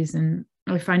studies, and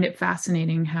I find it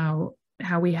fascinating how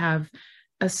we have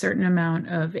a certain amount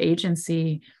of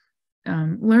agency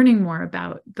learning more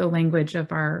about the language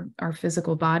of our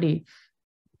physical body.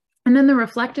 And then the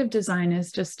reflective design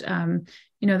is just,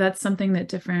 that's something that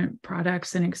different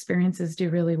products and experiences do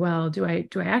really well. Do I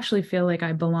actually feel like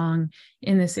I belong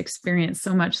in this experience,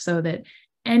 so much so that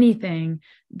anything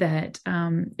that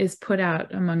is put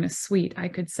out among a suite, I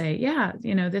could say, yeah,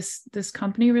 this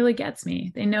company really gets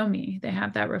me. They know me. They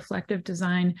have that reflective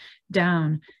design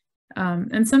down.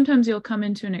 And sometimes you'll come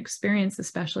into an experience,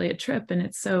 especially at Tripp, and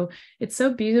it's so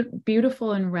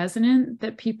beautiful and resonant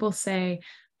that people say,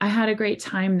 I had a great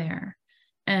time there.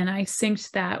 And I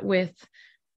synced that with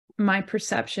my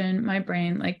perception, my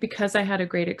brain, like, because I had a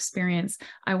great experience,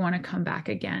 I want to come back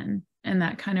again. And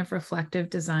that kind of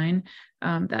reflective design,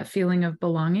 that feeling of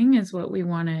belonging is what we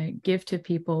want to give to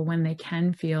people when they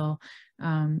can feel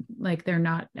like they're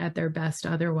not at their best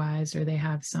otherwise, or they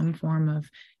have some form of,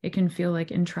 it can feel like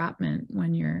entrapment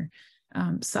when you're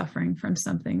suffering from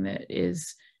something that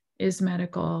is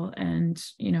medical and,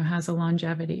 has a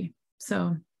longevity.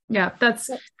 So yeah, that's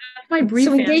my brief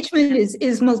So engagement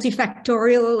is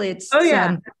multifactorial. It's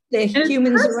the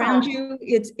humans around you.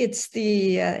 It's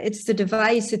the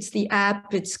device. It's the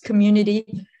app. It's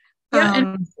community. Yeah,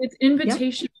 and it's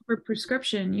invitation for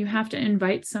prescription. You have to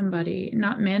invite somebody,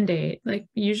 not mandate. Like,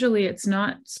 usually it's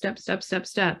not step, step, step,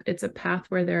 step. It's a path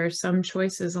where there are some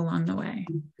choices along the way.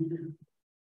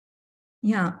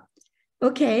 Yeah.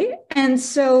 Okay. And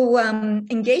so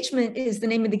engagement is the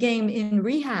name of the game in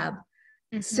rehab.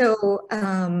 Mm-hmm. So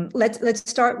let's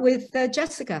start with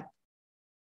Jessica.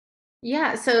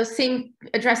 Yeah. So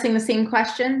addressing the same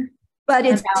question. But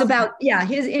it's about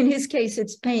in his case,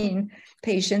 it's pain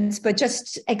patients, but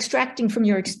just extracting from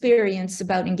your experience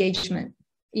about engagement.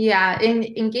 Yeah,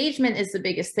 engagement is the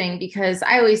biggest thing, because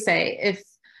I always say, if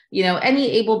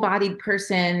any able-bodied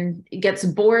person gets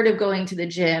bored of going to the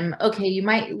gym, okay, you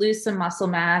might lose some muscle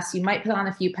mass, you might put on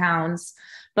a few pounds,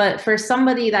 but for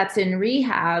somebody that's in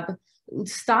rehab,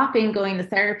 stopping going to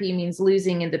therapy means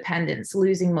losing independence,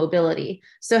 losing mobility.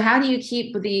 So how do you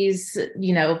keep these,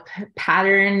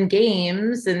 pattern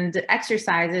games and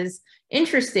exercises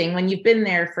interesting when you've been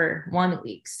there for 1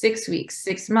 week, 6 weeks,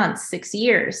 6 months, 6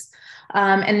 years?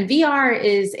 And VR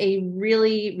is a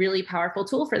really, really powerful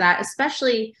tool for that,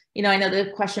 especially, I know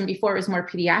the question before was more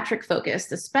pediatric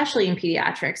focused, especially in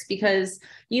pediatrics, because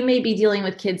you may be dealing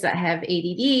with kids that have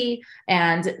ADD,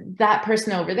 and that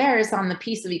person over there is on the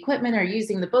piece of equipment or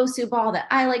using the BOSU ball that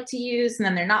I like to use, and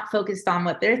then they're not focused on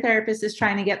what their therapist is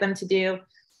trying to get them to do.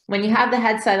 When you have the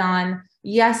headset on,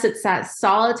 yes, it's that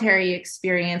solitary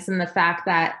experience and the fact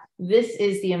that this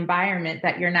is the environment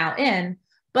that you're now in.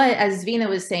 But as Veena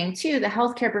was saying too, the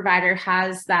healthcare provider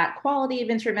has that quality of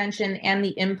intervention and the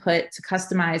input to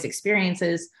customize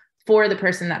experiences for the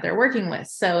person that they're working with.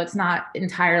 So it's not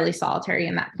entirely solitary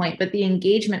in that point, but the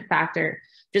engagement factor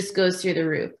just goes through the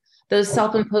roof. Those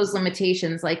self-imposed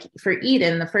limitations, like for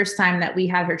Eden, the first time that we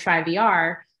had her try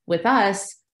VR with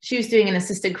us, she was doing an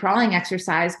assisted crawling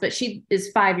exercise, but she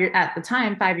is 5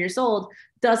 years old,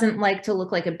 doesn't like to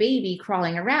look like a baby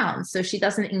crawling around. So she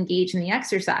doesn't engage in the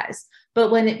exercise. But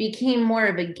when it became more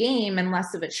of a game and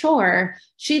less of a chore,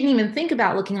 she didn't even think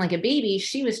about looking like a baby.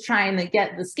 She was trying to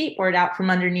get the skateboard out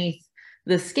from underneath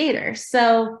the skater.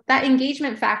 So that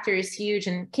engagement factor is huge.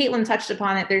 And Caitlin touched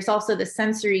upon it. There's also the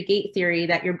sensory gate theory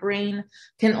that your brain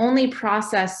can only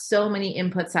process so many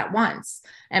inputs at once.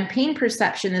 And pain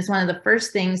perception is one of the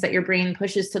first things that your brain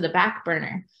pushes to the back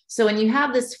burner. So when you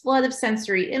have this flood of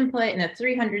sensory input in a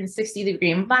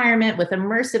 360-degree environment with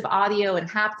immersive audio and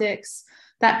haptics,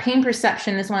 that pain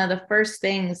perception is one of the first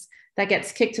things that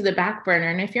gets kicked to the back burner.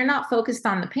 And if you're not focused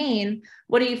on the pain,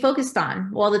 what are you focused on?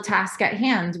 Well, the task at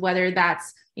hand, whether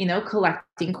that's,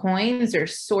 collecting coins or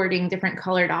sorting different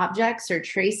colored objects or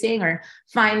tracing or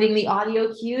finding the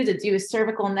audio cue to do a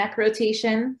cervical neck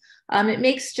rotation. It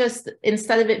makes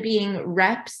instead of it being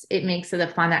reps, it makes it a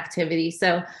fun activity.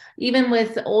 So even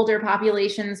with older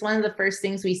populations, one of the first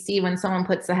things we see when someone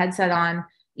puts the headset on,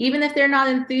 even if they're not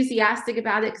enthusiastic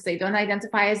about it because they don't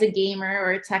identify as a gamer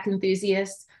or a tech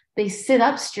enthusiast, they sit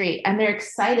up straight and they're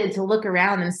excited to look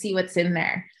around and see what's in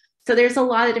there. So there's a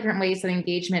lot of different ways that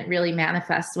engagement really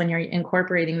manifests when you're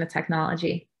incorporating the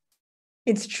technology.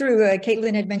 It's true.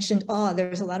 Caitlin had mentioned awe.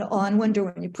 There's a lot of awe and wonder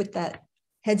when you put that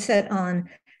headset on.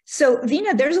 So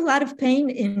Veena, there's a lot of pain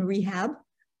in rehab.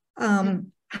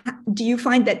 Do you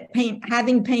find that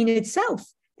having pain itself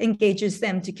engages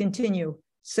them to continue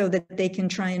so that they can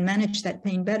try and manage that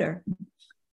pain better?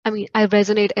 I mean, I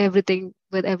resonate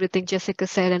with everything Jessica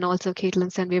said and also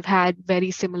Caitlin said. We've had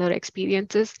very similar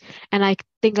experiences. And I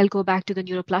think I'll go back to the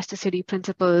neuroplasticity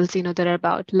principles. There are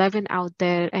about 11 out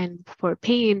there. And for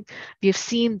pain, we've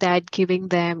seen that giving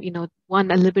them, a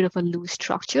little bit of a loose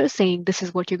structure, saying this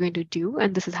is what you're going to do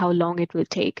and this is how long it will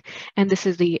take. And this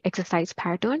is the exercise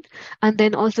pattern. And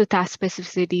then also task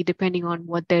specificity, depending on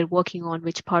what they're working on,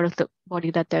 which part of the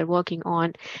body that they're working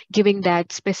on, giving that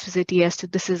specificity as to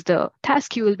this is the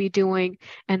task you will be doing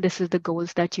and this is the goals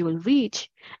that you will reach.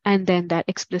 And then that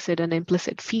explicit and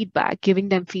implicit feedback, giving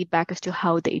them feedback as to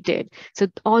how they did. So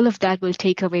all of that will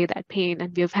take away that pain.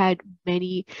 And we've had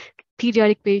many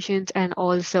pediatric patients and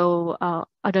also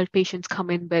adult patients come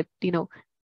in with,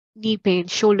 knee pain,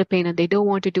 shoulder pain, and they don't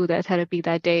want to do their therapy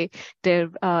that day. They're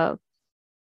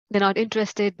not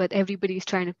interested, but everybody's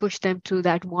trying to push them through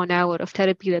that 1 hour of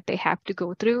therapy that they have to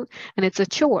go through. And it's a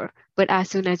chore. But as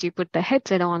soon as you put the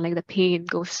headset on, like the pain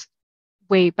goes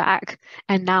way back,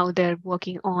 and now they're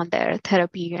working on their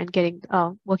therapy and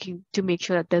working to make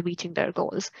sure that they're reaching their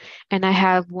goals. And I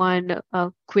have one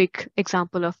quick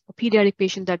example of a pediatric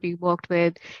patient that we worked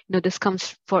with. This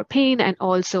comes for pain and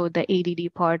also the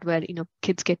ADD part where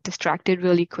kids get distracted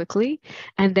really quickly,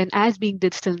 and then as being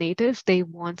digital natives, they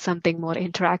want something more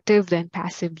interactive than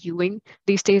passive viewing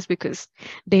these days because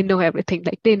they know everything.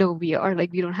 Like they know VR,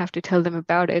 like we don't have to tell them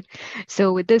about it.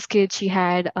 So with this kid, she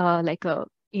had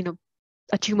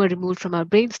a tumor removed from her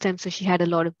brainstem. So she had a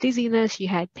lot of dizziness, she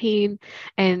had pain,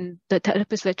 and the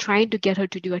therapists were trying to get her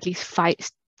to do at least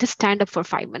just stand up for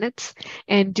 5 minutes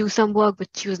and do some work, but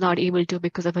she was not able to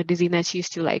because of her dizziness. She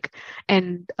used to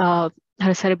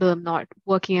her cerebellum not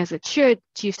working as it should.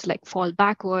 She used to fall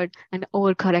backward and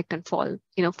overcorrect and fall,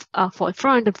 fall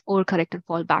front and overcorrect and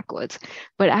fall backwards.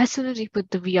 But as soon as we put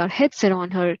the VR headset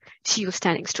on her, she was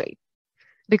standing straight,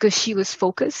 because she was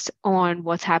focused on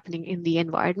what's happening in the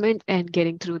environment and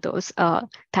getting through those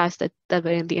tasks that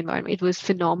were in the environment. It was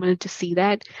phenomenal to see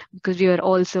that, because we were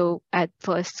also at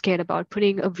first scared about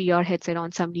putting a VR headset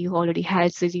on somebody who already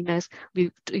has dizziness. We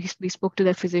spoke to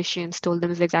their physicians, told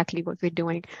them exactly what we're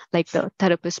doing. Like the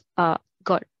therapist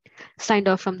got signed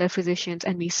off from their physicians,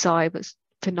 and we saw it was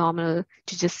phenomenal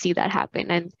to just see that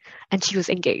happen. And she was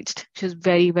engaged. She was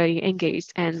very, very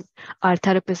engaged. And our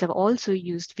therapists have also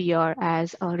used VR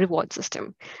as a reward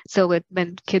system. So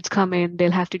when kids come in, they'll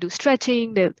have to do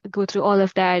stretching, they'll go through all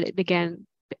of that. Again,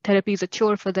 therapy is a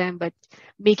chore for them, but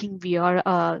making VR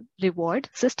a reward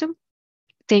system,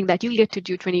 saying that you get to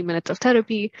do 20 minutes of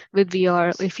therapy with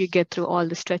VR. If you get through all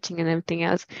the stretching and everything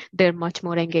else, they're much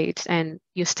more engaged and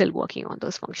you're still working on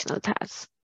those functional tasks.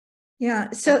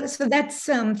 Yeah, so that's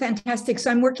fantastic.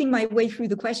 So I'm working my way through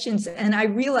the questions, and I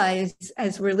realize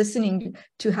as we're listening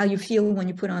to how you feel when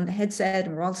you put on the headset,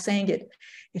 and we're all saying it,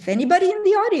 if anybody in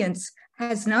the audience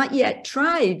has not yet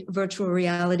tried virtual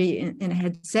reality in a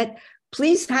headset,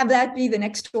 please have that be the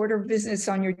next order of business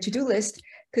on your to-do list,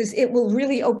 because it will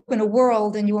really open a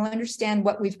world and you will understand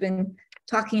what we've been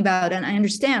talking about. And I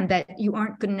understand that you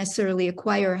aren't going to necessarily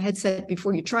acquire a headset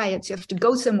before you try it. So you have to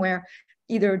go somewhere,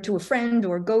 either to a friend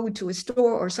or go to a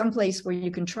store or someplace where you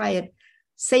can try it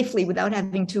safely without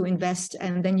having to invest.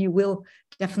 And then you will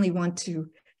definitely want to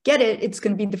get it. It's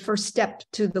going to be the first step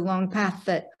to the long path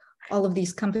that all of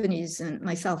these companies and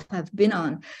myself have been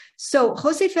on. So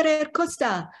Jose Ferrer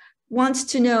Costa wants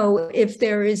to know if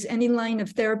there is any line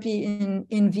of therapy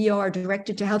in VR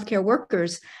directed to healthcare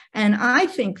workers. And I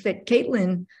think that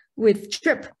Caitlin with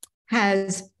Tripp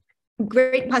has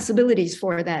great possibilities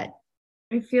for that.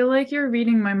 I feel like you're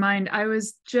reading my mind. I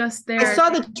was just there. I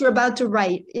saw that you're about to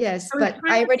write, yes, but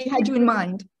I already had you in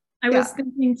mind. I was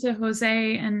thinking to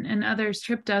Jose and others,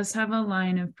 Tripp does have a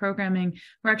line of programming.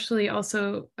 We're actually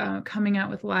also coming out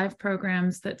with live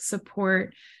programs that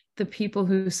support the people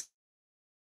who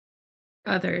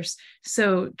others.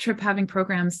 So Tripp having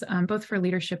programs both for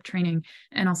leadership training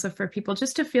and also for people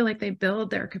just to feel like they build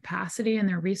their capacity and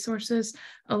their resources.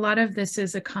 A lot of this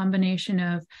is a combination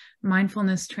of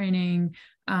mindfulness training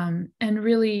and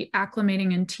really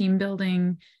acclimating and team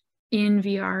building in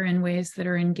VR in ways that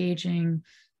are engaging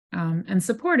and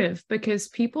supportive, because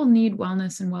people need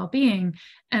wellness and well-being.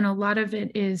 And a lot of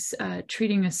it is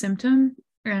treating a symptom.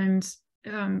 And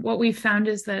what we've found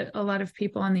is that a lot of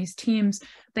people on these teams,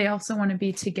 they also want to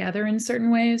be together in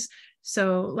certain ways.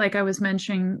 So like I was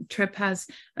mentioning, Tripp has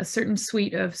a certain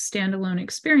suite of standalone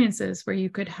experiences where you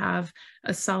could have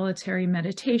a solitary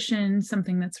meditation,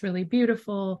 something that's really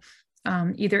beautiful,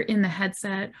 either in the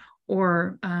headset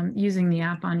or using the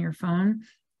app on your phone.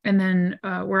 And then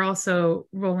we're also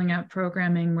rolling out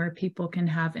programming where people can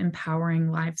have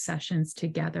empowering live sessions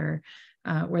together,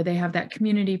 where they have that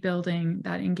community building,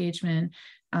 that engagement,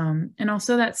 and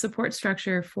also that support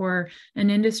structure for an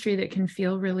industry that can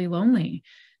feel really lonely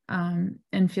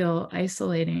and feel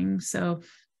isolating. So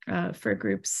for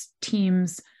groups,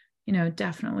 teams,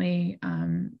 definitely,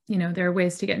 there are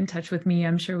ways to get in touch with me.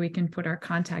 I'm sure we can put our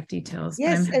contact details.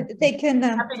 Yes, they can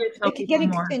get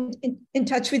in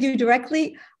touch with you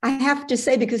directly. I have to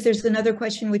say, because there's another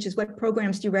question, which is what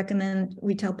programs do you recommend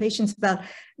we tell patients about,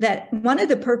 that one of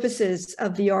the purposes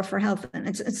of VR for Health, and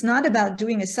it's not about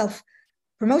doing a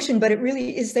self-promotion, but it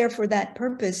really is there for that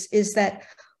purpose, is that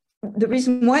the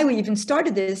reason why we even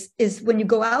started this is when you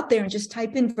go out there and just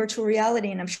type in virtual reality,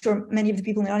 and I'm sure many of the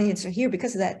people in the audience are here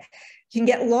because of that, you can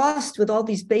get lost with all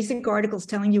these basic articles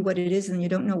telling you what it is, and you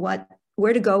don't know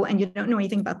where to go, and you don't know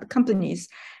anything about the companies.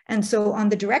 And so on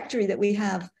the directory that we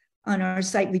have on our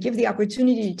site, we give the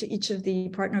opportunity to each of the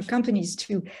partner companies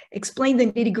to explain the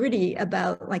nitty-gritty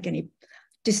about like any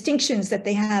distinctions that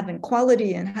they have in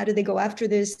quality and how do they go after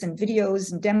this, and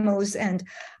videos and demos. And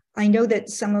I know that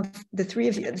some of the three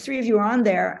of you are on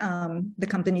there, the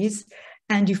companies,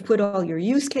 and you've put all your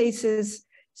use cases.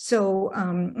 So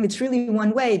it's really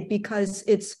one way, because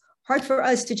it's hard for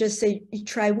us to just say, you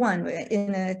try one.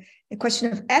 In a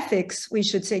question of ethics, we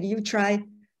should say to you, try,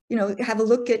 have a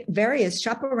look at various,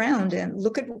 shop around and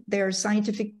look at their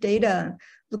scientific data,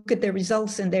 look at their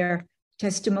results and their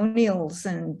testimonials,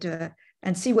 and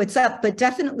see what's up. But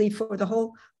definitely for the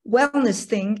whole wellness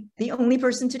thing, the only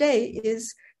person today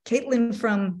is Caitlin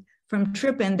from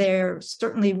Tripp, and they're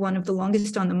certainly one of the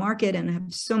longest on the market and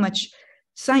have so much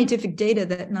scientific data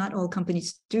that not all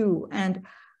companies do. And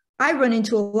I run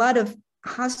into a lot of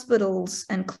hospitals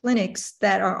and clinics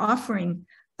that are offering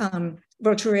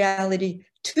virtual reality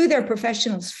to their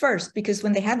professionals first, because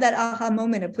when they have that aha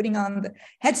moment of putting on the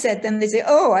headset, then they say,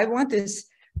 oh, I want this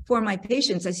for my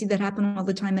patients. I see that happen all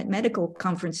the time at medical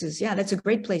conferences. Yeah, that's a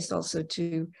great place also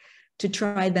to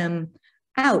try them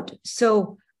out.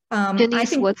 So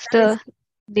Denise, what's the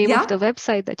name of the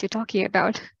website that you're talking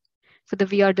about for the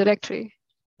VR directory?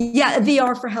 Yeah,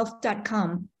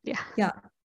 vrforhealth.com. Yeah.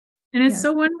 And it's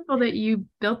so wonderful that you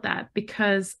built that,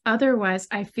 because otherwise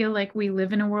I feel like we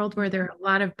live in a world where there are a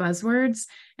lot of buzzwords.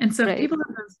 And so if people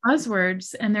have those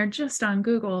buzzwords and they're just on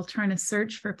Google trying to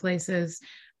search for places,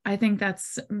 I think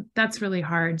that's really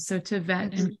hard. So to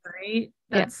vet and curate,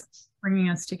 that's bringing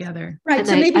us together. Right. And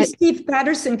so maybe Steve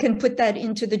Patterson can put that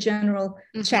into the general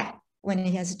chat when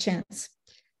he has a chance.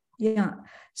 Yeah.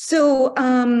 So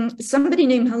somebody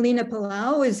named Helena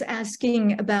Palau is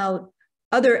asking about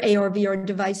other AR/VR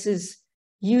devices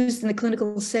used in the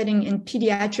clinical setting in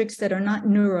pediatrics that are not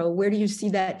neuro. Where do you see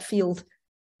that field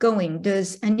going?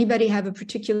 Does anybody have a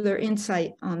particular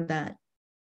insight on that?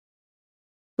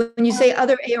 When you say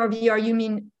other AR/VR, you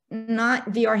mean not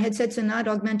VR headsets and not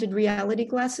augmented reality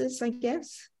glasses, I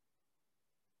guess?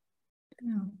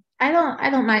 No. I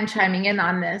don't mind chiming in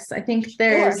on this. I think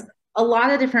there's a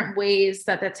lot of different ways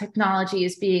that the technology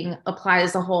is being applied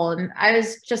as a whole. And I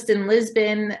was just in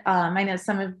Lisbon. I know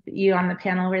some of you on the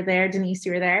panel were there. Denise,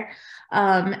 you were there.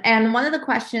 And one of the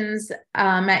questions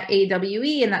at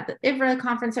AWE and at the IVRA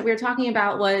conference that we were talking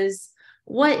about was,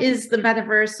 what is the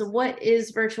metaverse? What is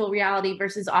virtual reality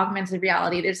versus augmented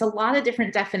reality? There's a lot of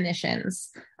different definitions.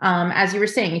 As you were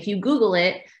saying, if you Google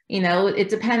it, it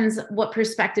depends what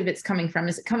perspective it's coming from.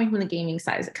 Is it coming from the gaming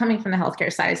side? Is it coming from the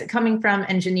healthcare side? Is it coming from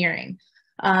engineering?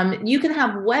 You can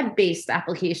have web-based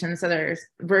applications that are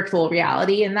virtual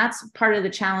reality, and that's part of the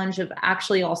challenge of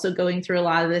actually also going through a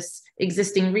lot of this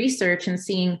existing research and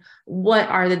seeing what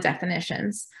are the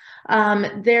definitions.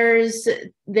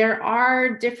 There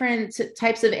are different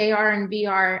types of AR and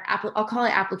VR, I'll call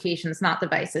it applications, not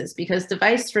devices, because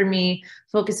device for me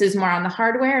focuses more on the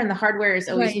hardware, and the hardware is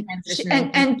always transitioning.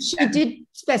 And she did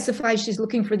specify she's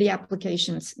looking for the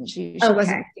applications. She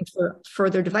wasn't looking for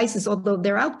further devices, although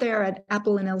they're out there at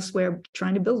Apple and elsewhere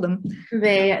trying to build them.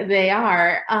 They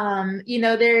are.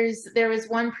 There was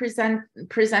one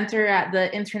presenter at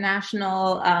the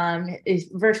International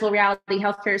Virtual Reality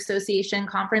Healthcare Association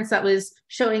conference that was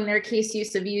showing their case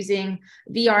use of using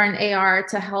VR and AR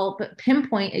to help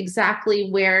pinpoint exactly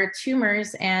where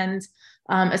tumors and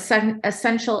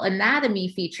essential anatomy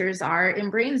features are in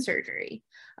brain surgery.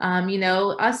 You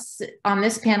know, us on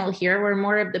this panel here, we're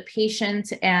more of the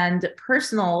patient and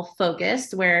personal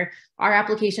focused, where our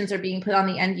applications are being put on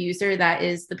the end user that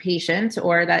is the patient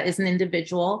or that is an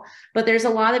individual. But there's a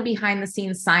lot of behind the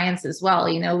scenes science as well.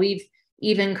 You know, we've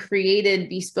even created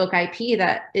bespoke IP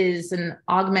that is an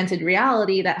augmented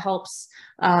reality that helps,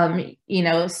 you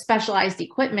know, specialized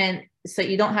equipment, so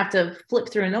you don't have to flip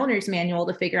through an owner's manual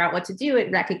to figure out what to do.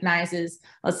 It recognizes,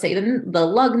 let's say, the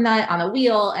lug nut on a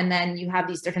wheel, and then you have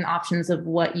these different options of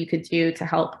what you could do to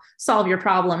help solve your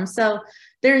problem. So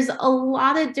there's a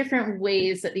lot of different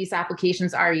ways that these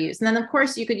applications are used. And then, of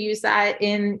course, you could use that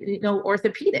in, you know,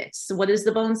 orthopedics. What is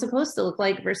the bone supposed to look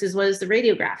like versus what does the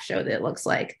radiograph show that it looks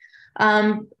like?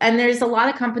 And there's a lot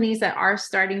of companies that are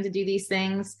starting to do these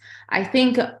things. I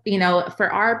think, you know,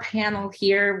 for our panel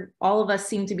here, all of us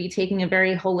seem to be taking a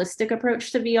very holistic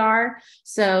approach to VR.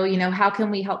 So, you know, how can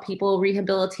we help people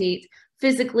rehabilitate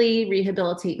physically,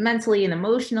 rehabilitate mentally and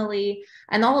emotionally?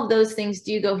 And all of those things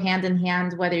do go hand in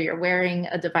hand, whether you're wearing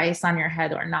a device on your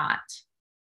head or not.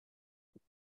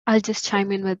 I'll just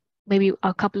chime in with maybe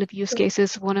a couple of use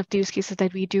cases. One of the use cases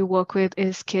that we do work with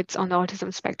is kids on the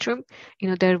autism spectrum. You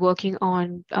know, they're working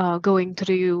on going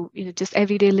through, you know, just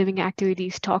everyday living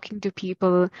activities, talking to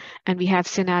people, and we have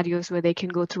scenarios where they can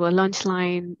go through a lunch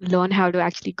line, learn how to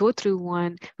actually go through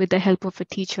one with the help of a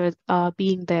teacher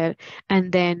being there,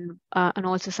 and then and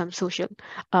also some social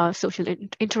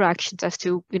interactions as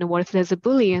to, you know, what if there's a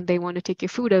bully and they want to take your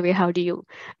food away? How do you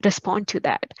respond to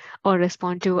that, or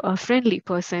respond to a friendly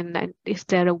person? And is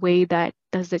there a way that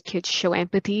does the kid show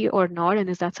empathy or not, and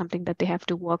is that something that they have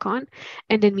to work on?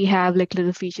 And then we have like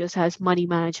little features as money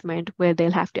management, where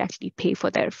they'll have to actually pay for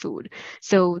their food.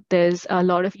 So there's a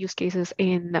lot of use cases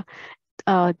in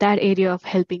that area of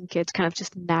helping kids kind of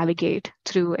just navigate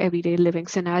through everyday living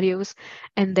scenarios.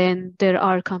 And then there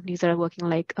are companies that are working,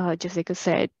 like Jessica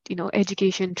said, you know,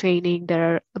 education, training.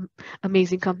 There are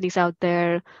amazing companies out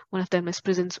there. One of them is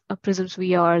Prisms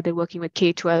VR. They're working with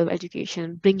K-12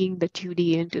 education, bringing the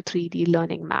 2D into 3D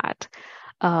learning, math,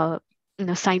 you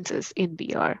know, sciences in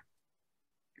VR.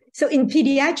 So in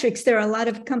pediatrics, there are a lot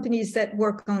of companies that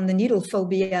work on the needle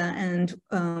phobia, and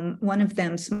one of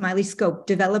them, Smiley Scope,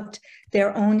 developed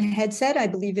their own headset. I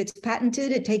believe it's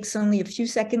patented. It takes only a few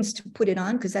seconds to put it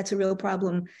on, because that's a real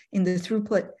problem in the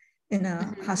throughput in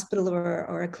a hospital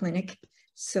or a clinic.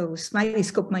 So Smiley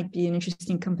Scope might be an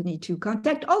interesting company to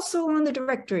contact, also on the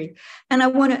directory. And I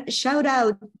want to shout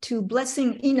out to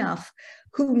Blessing Enough,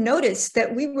 who noticed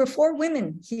that we were 4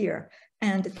 women here.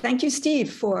 And thank you,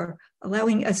 Steve, for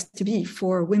allowing us to be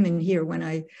 4 women here. When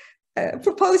I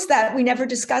proposed that, we never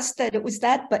discussed that it was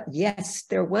that, but yes,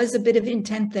 there was a bit of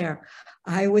intent there.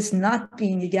 I was not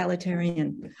being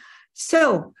egalitarian.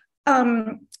 So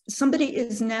somebody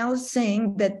is now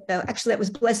saying that, actually that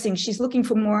was Blessing, she's looking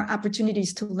for more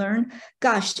opportunities to learn.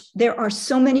 Gosh, there are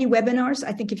so many webinars.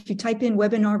 I think if you type in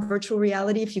webinar virtual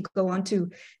reality, if you go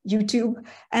onto YouTube,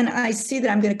 and I see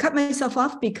that I'm going to cut myself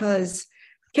off because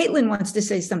Caitlin wants to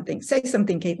say something. Say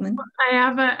something, Caitlin.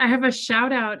 I have a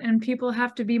shout out, and people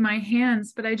have to be my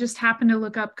hands, but I just happened to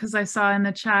look up because I saw in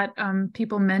the chat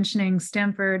people mentioning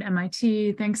Stanford,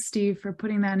 MIT. Thanks, Steve, for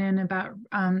putting that in about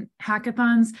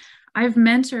hackathons. I've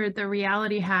mentored the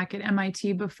reality hack at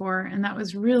MIT before, and that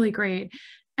was really great.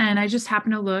 And I just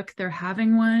happened to look, they're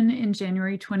having one in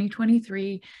January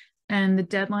 2023, and the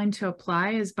deadline to apply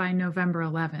is by November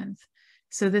 11th.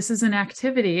 So this is an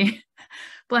activity.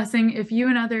 Blessing, if you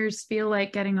and others feel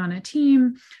like getting on a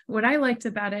team, what I liked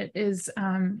about it is,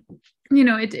 you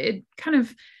know, it kind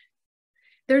of,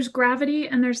 there's gravity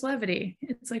and there's levity.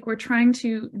 It's like we're trying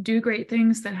to do great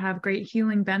things that have great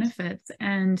healing benefits,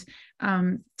 and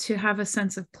to have a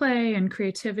sense of play and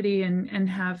creativity, and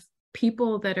have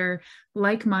people that are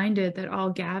like-minded that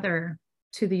all gather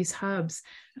to these hubs.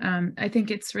 I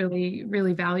think it's really,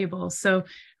 really valuable. So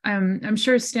I'm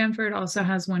sure Stanford also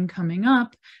has one coming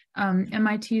up.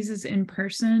 MIT's is in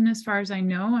person, as far as I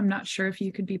know. I'm not sure if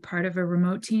you could be part of a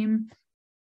remote team,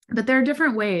 but there are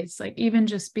different ways, like even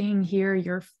just being here,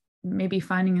 you're maybe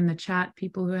finding in the chat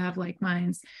people who have like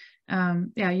minds.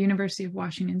 Yeah, University of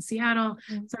Washington, Seattle.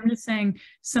 So I'm just saying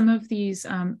some of these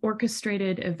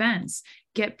orchestrated events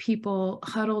get people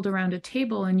huddled around a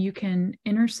table, and you can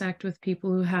intersect with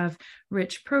people who have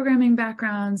rich programming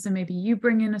backgrounds, and maybe you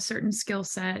bring in a certain skill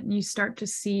set, and you start to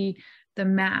see the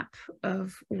map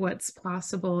of what's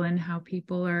possible and how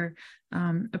people are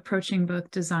approaching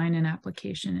both design and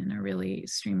application in a really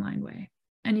streamlined way.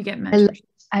 And you get mentors.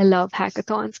 I love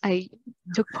hackathons. I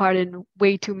took part in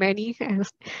way too many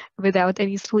without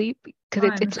any sleep,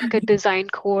 because it's like a design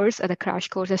course and a crash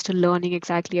course as to learning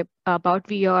exactly about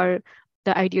VR,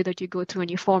 the idea that you go through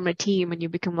and you form a team and you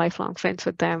become lifelong friends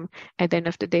with them at the end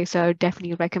of the day. So I would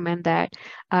definitely recommend that.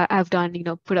 I've done,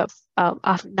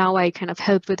 now I kind of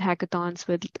help with hackathons.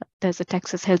 There's a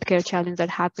Texas healthcare challenge that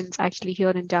happens actually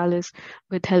here in Dallas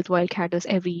with Health Wildcatters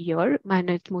every year, and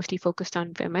it's mostly focused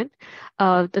on women.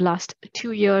 The last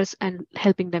 2 years, and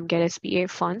helping them get SBA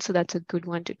funds. So that's a good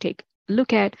one to take a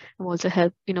look at. I've also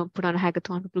helped, put on a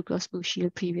hackathon for Blue Cross Blue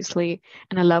Shield previously,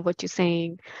 and I love what you're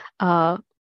saying.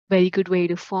 Very good way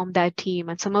to form that team.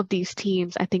 And some of these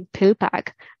teams, I think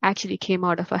PillPack actually came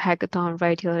out of a hackathon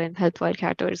right here in Health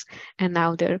Wildcatters, and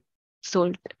now they're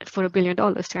sold for $1 billion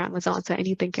to Amazon. So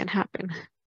anything can happen.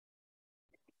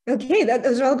 Okay,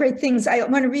 those are all great things. I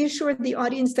want to reassure the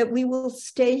audience that we will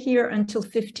stay here until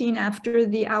 15 after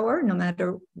the hour, no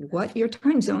matter what your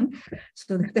time zone.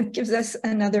 So that gives us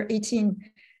another 18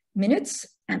 minutes,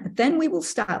 and then we will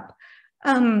stop.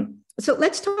 So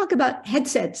let's talk about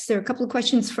headsets. There are a couple of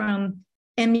questions from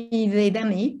Emmy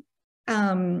Vedemi.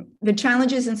 The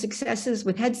challenges and successes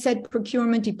with headset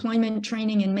procurement, deployment,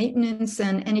 training, and maintenance,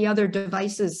 and any other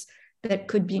devices that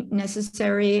could be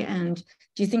necessary. And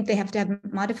do you think they have to have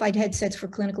modified headsets for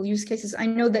clinical use cases? I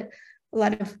know that a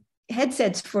lot of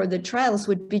headsets for the trials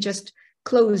would be just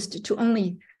closed to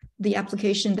only the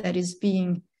application that is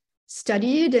being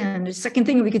studied. And the second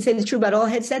thing we could say is true about all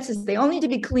headsets is they all need to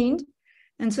be cleaned.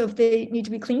 And so if they need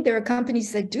to be cleaned, there are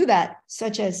companies that do that,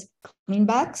 such as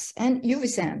CleanBox and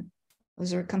Uvisan.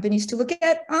 Those are companies to look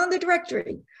at on the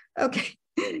directory. Okay,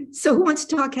 so who wants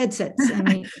to talk headsets?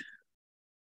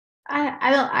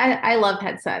 I love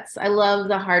headsets. I love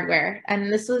the hardware.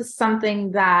 And this was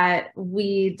something that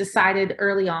we decided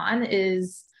early on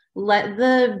is let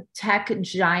the tech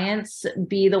giants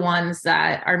be the ones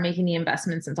that are making the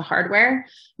investments into hardware.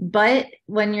 But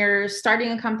when you're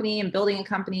starting a company and building a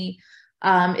company,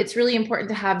 it's really important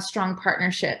to have strong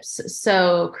partnerships.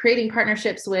 So creating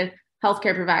partnerships with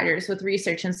healthcare providers, with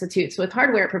research institutes, with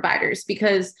hardware providers,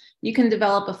 because you can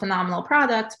develop a phenomenal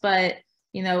product, but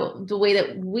the way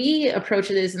that we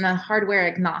approach it is in a hardware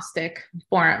agnostic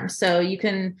forum. So you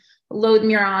can load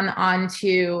Mieron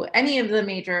onto any of the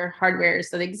major hardwares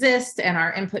that exist, and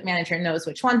our input manager knows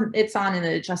which one it's on and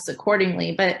it adjusts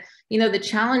accordingly. But the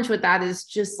challenge with that is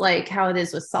just like how it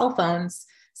is with cell phones.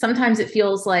 Sometimes it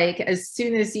feels like as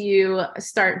soon as you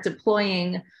start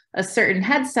deploying a certain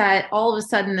headset, all of a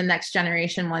sudden the next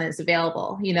generation one is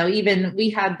available. Even we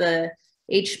had the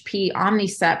HP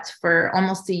Omnicept for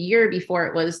almost a year before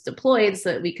it was deployed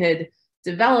so that we could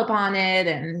develop on it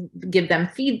and give them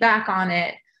feedback on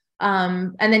it.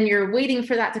 And then you're waiting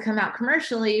for that to come out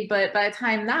commercially, but by the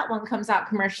time that one comes out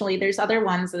commercially, there's other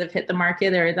ones that have hit the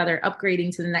market or that are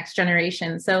upgrading to the next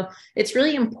generation. So it's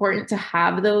really important to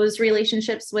have those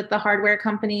relationships with the hardware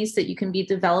companies that you can be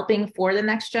developing for the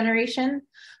next generation.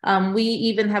 We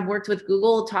even have worked with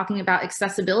Google talking about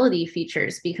accessibility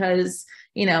features because,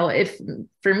 if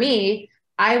for me,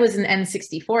 I was an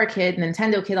N64 kid,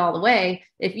 Nintendo kid all the way.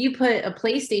 If you put a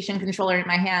PlayStation controller in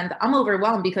my hand, I'm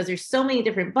overwhelmed because there's so many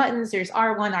different buttons. There's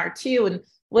R1, R2,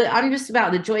 and I'm just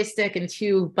about the joystick and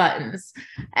 2 buttons.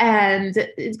 And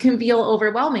it can feel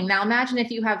overwhelming. Now imagine if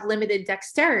you have limited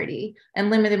dexterity and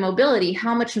limited mobility,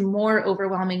 how much more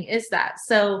overwhelming is that?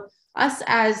 So us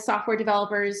as software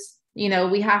developers,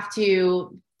 we have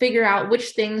to figure out which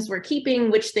things we're keeping,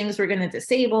 which things we're going to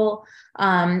disable.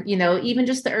 Even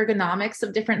just the ergonomics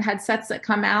of different headsets that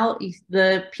come out.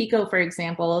 The Pico, for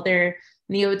example, their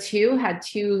Neo 2 had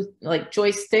 2 like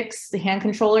joysticks, the hand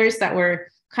controllers that were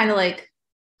kind of like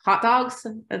hot dogs.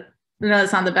 No,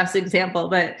 that's not the best example,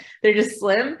 but they're just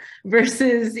slim.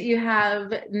 Versus you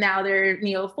have now their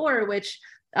Neo 4, which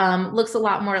looks a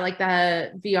lot more like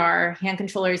the VR hand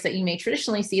controllers that you may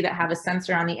traditionally see that have a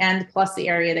sensor on the end, plus the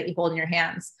area that you hold in your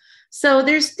hands. So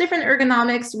there's different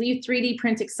ergonomics. We 3D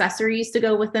print accessories to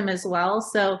go with them as well.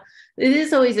 So it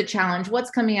is always a challenge.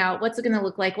 What's coming out? What's it going to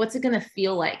look like? What's it going to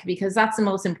feel like? Because that's the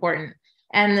most important.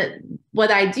 And what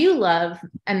I do love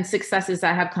and successes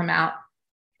that have come out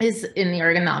is in the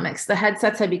ergonomics. The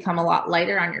headsets have become a lot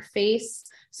lighter on your face.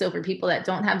 So for people that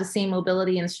don't have the same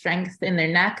mobility and strength in their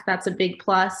neck, that's a big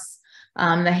plus.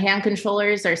 The hand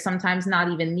controllers are sometimes not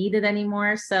even needed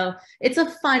anymore. So it's a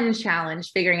fun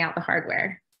challenge figuring out the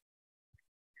hardware.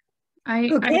 I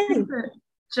think that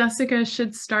Jessica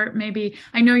should start maybe,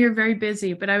 I know you're very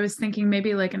busy, but I was thinking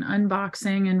maybe like an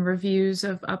unboxing and reviews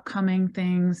of upcoming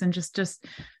things and just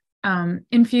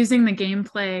infusing the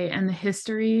gameplay and the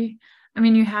history. I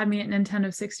mean, you had me at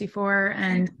Nintendo 64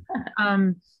 and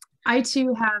I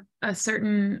too have a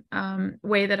certain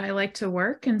way that I like to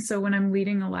work. And so when I'm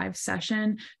leading a live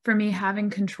session, for me, having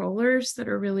controllers that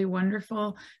are really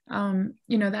wonderful,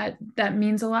 that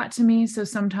means a lot to me. So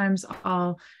sometimes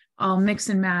I'll mix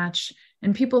and match,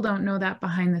 and people don't know that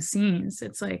behind the scenes.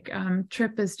 It's like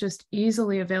Tripp is just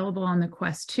easily available on the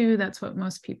Quest 2. That's what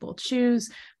most people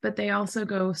choose, but they also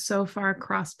go so far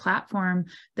cross-platform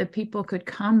that people could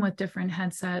come with different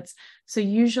headsets. So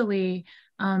usually,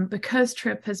 because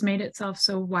Tripp has made itself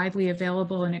so widely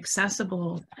available and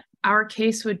accessible, our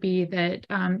case would be that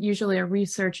usually a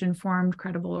research-informed,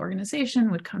 credible organization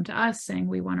would come to us saying,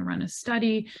 we want to run a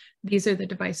study. These are the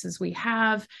devices we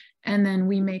have. And then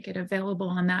we make it available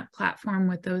on that platform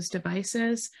with those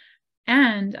devices.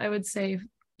 And I would say,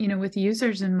 with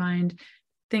users in mind,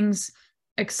 things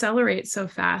accelerate so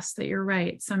fast that you're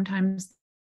right. Sometimes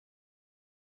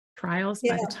trials,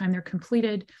 by the time they're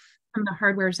completed, and the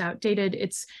hardware is outdated.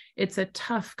 It's a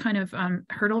tough kind of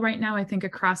hurdle right now, I think,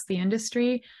 across the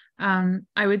industry.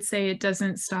 I would say it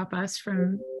doesn't stop us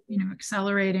from,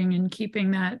 accelerating and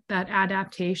keeping that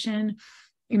adaptation,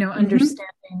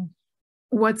 understanding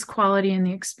what's quality in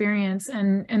the experience.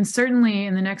 And certainly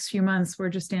in the next few months, we're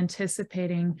just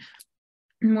anticipating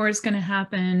more is going to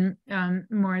happen,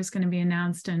 more is going to be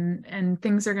announced, and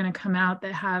things are going to come out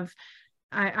that have,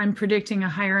 I'm predicting a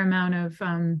higher amount of,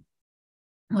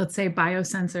 let's say,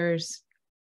 biosensors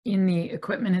in the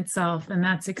equipment itself, and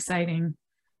that's exciting.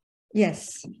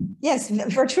 Yes.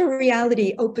 Virtual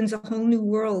reality opens a whole new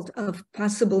world of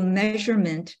possible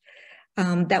measurement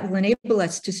that will enable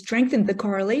us to strengthen the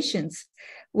correlations.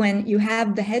 When you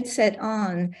have the headset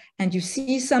on and you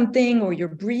see something or you're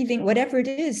breathing, whatever it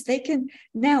is, they can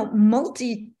now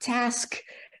multitask,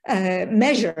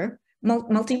 measure,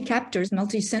 multi-captors,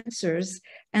 multi-sensors,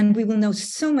 and we will know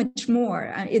so much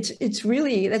more. It's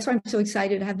really, that's why I'm so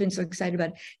excited, have been so excited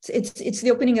about it. It's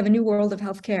the opening of a new world of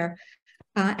healthcare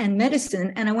and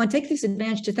medicine. And I want to take this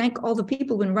advantage to thank all the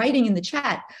people who've been writing in the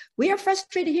chat. We are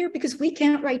frustrated here because we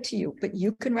can't write to you, but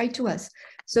you can write to us.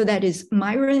 So that is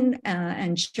Myron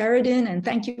and Sheridan, and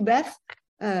thank you, Beth,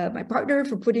 my partner,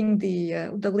 for putting the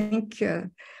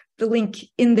link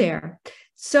in there.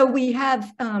 So we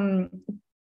have,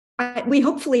 we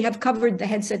hopefully have covered the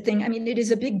headset thing. I mean, it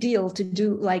is a big deal to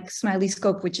do like Smiley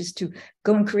Scope, which is to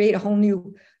go and create a whole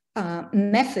new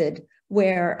method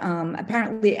where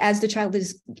apparently as the child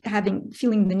is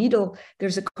feeling the needle,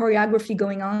 there's a choreography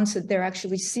going on, so they're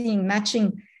actually seeing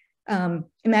matching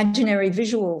imaginary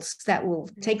visuals that will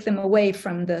take them away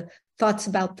from the thoughts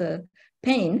about the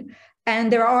pain.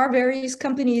 And there are various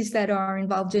companies that are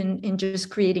involved in just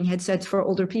creating headsets for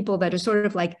older people that are sort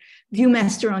of like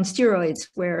Viewmaster on steroids,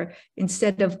 where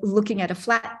instead of looking at a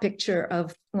flat picture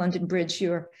of London Bridge,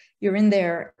 you're in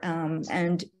there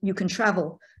and you can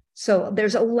travel. So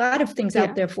there's a lot of things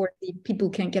out there for the people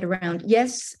who can't get around.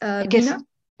 Yes, Veena?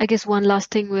 I guess one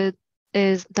last thing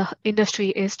is the industry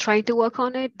is trying to work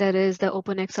on it. There is the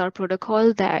OpenXR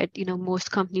protocol that,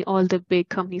 all the big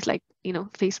companies like,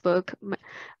 Facebook,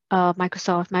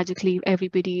 Microsoft, Magic Leap,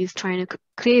 everybody is trying to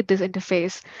create this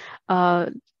interface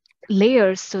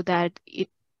layers so that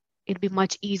it'd be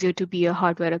much easier to be a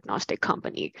hardware agnostic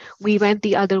company. We went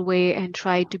the other way and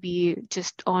tried to be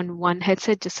just on one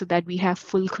headset just so that we have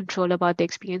full control about the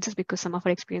experiences, because some of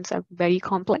our experiences are very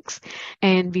complex.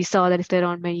 And we saw that if there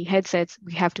aren't many headsets,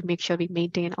 we have to make sure we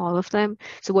maintain all of them.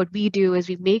 So what we do is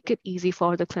we make it easy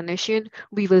for the clinician.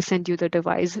 We will send you the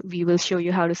device. We will show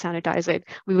you how to sanitize it.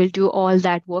 We will do all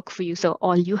that work for you. So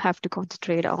all you have to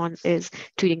concentrate on is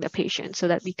treating the patient, so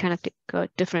that we kind of take a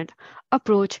different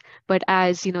approach. But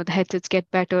as the headsets get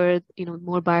better,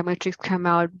 more biometrics come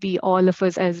out, all of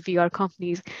us as VR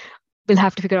companies will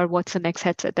have to figure out what's the next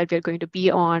headset that we're going to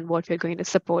be on, what we're going to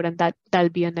support, and that'll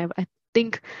be I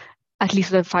think at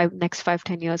least the next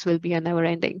 5-10 years will be a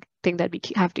never-ending thing that we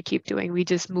have to keep doing.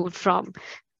 We've moved from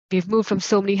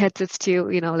so many headsets to,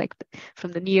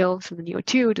 from the Neo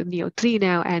 2 to Neo 3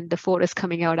 now, and the 4 is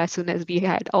coming out as soon as we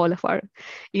had all of our,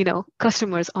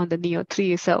 customers on the Neo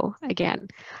 3. So again,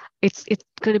 it's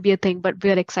going to be a thing, but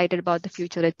we're excited about the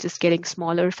future. It's just getting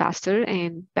smaller, faster,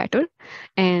 and better,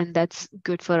 and that's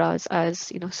good for us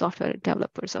as software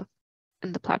developers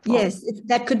in the platform. Yes,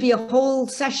 that could be a whole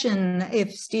session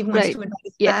if Steve wants to invite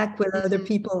us back with other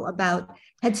people about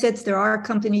headsets. There are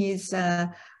companies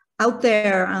out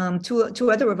there.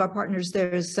 Two other of our partners.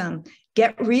 There's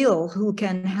Get Real, who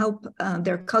can help.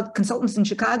 They're consultants in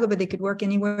Chicago, but they could work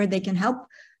anywhere. They can help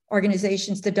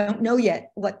organizations that don't know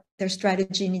yet what their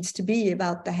strategy needs to be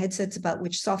about the headsets, about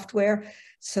which software.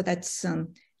 So that's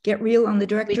Get Real on the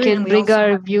directory. We can bring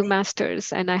our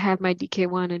Viewmasters, and I have my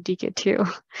DK1 and DK2.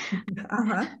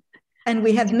 And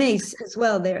we have MACE as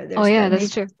well there. Oh yeah,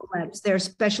 that's true. Labs. They're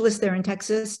specialists. They're in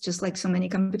Texas, just like so many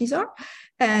companies are.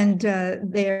 And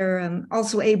they're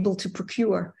also able to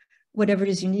procure whatever it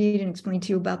is you need and explain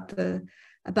to you about the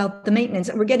maintenance.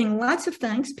 And we're getting lots of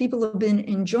thanks. People have been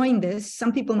enjoying this.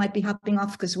 Some people might be hopping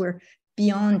off because we're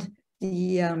beyond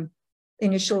the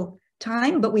initial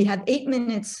time, but we have 8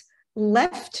 minutes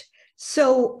left.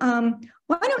 So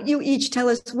why don't you each tell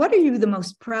us, what are you the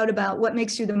most proud about? What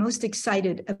makes you the most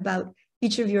excited about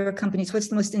each of your companies? What's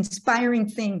the most inspiring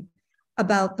thing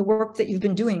about the work that you've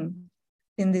been doing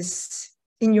in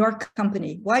your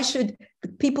company? Why should the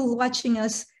people watching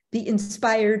us be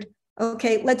inspired?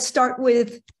 Okay, let's start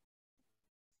with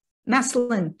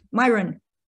Maslin, Mieron.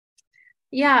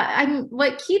 Yeah,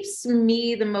 what keeps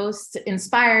me the most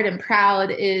inspired and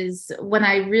proud is when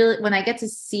I get to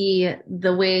see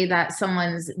the way that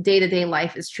someone's day-to-day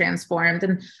life is transformed.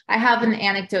 And I have an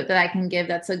anecdote that I can give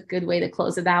that's a good way to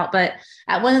close it out. But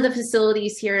at one of the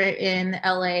facilities here in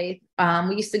LA,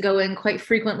 we used to go in quite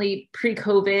frequently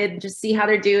pre-COVID, just see how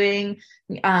they're doing,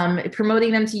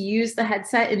 promoting them to use the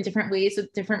headset in different ways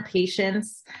with different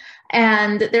patients.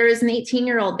 And there was an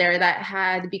 18-year-old there that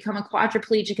had become a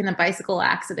quadriplegic in a bicycle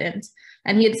accident.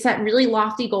 And he had set really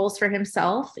lofty goals for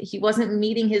himself. He wasn't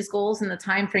meeting his goals in the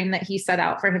time frame that he set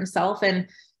out for himself. And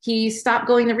he stopped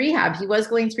going to rehab. He was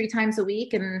going 3 times a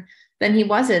week, and then he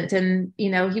wasn't. And,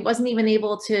 he wasn't even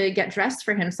able to get dressed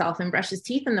for himself and brush his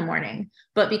teeth in the morning.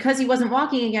 But because he wasn't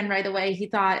walking again right away, he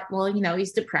thought, well,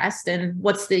 he's depressed and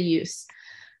what's the use?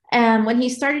 And when he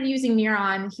started using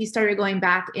Mieron, he started going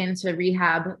back into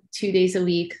rehab 2 days a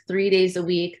week, 3 days a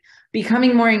week,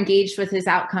 becoming more engaged with his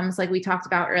outcomes like we talked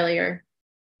about earlier.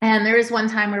 And there was one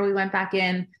time where we went back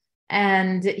in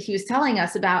and he was telling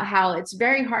us about how it's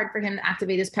very hard for him to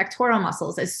activate his pectoral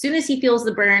muscles. As soon as he feels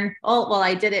the burn, oh, well,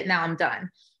 I did it, now I'm done.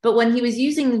 But when he was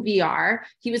using VR,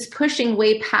 he was pushing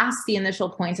way past the initial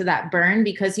point of that burn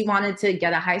because he wanted to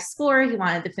get a high score. He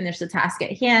wanted to finish the task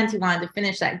at hand. He wanted to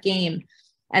finish that game.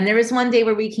 And there was one day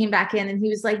where we came back in and he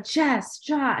was like, Jess,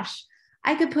 Josh,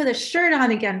 I could put a shirt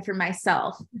on again for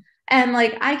myself. And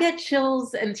I get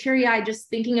chills and teary-eyed just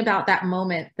thinking about that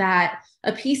moment, that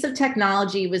a piece of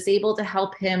technology was able to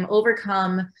help him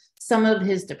overcome some of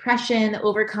his depression,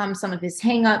 overcome some of his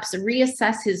hangups,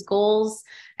 reassess his goals,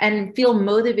 and feel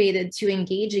motivated to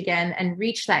engage again and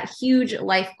reach that huge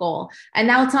life goal. And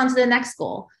now it's on to the next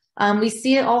goal. We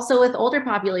see it also with older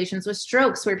populations with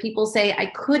strokes, where people say, I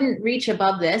couldn't reach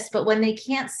above this, but when they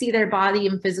can't see their body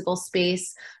in physical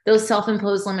space, those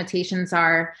self-imposed limitations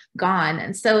are gone.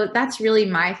 And so that's really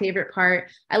my favorite part.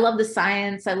 I love the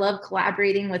science. I love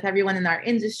collaborating with everyone in our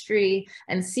industry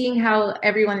and seeing how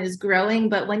everyone is growing.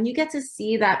 But when you get to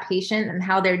see that patient and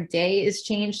how their day is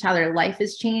changed, how their life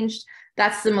is changed,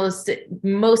 that's the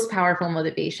most powerful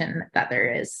motivation that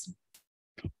there is.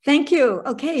 Thank you.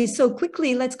 Okay, so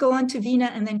quickly, let's go on to Veena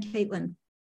and then Caitlin.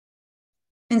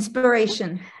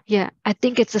 Inspiration. Yeah, I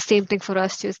think it's the same thing for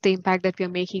us. Just the impact that we're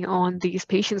making on these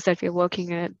patients that we're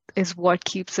working at is what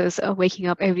keeps us waking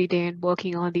up every day and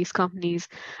working on these companies.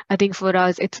 I think for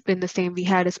us, it's been the same. We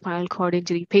had a spinal cord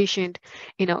injury patient,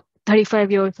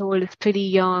 35 years old, is pretty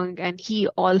young, and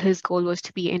all his goal was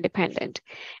to be independent.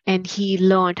 And he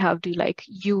learned how to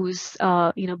use,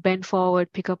 bend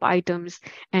forward, pick up items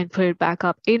and put it back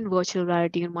up in virtual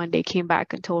reality. And one day came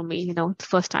back and told me, the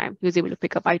first time he was able to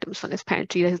pick up items from his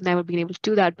pantry. He has never been able to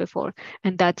do that before.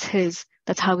 And that's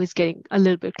how he's getting a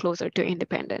little bit closer to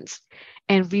independence.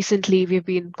 And recently we've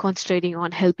been concentrating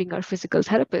on helping our physical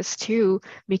therapists too,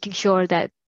 making sure that,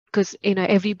 because,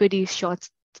 everybody's short,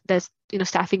 there's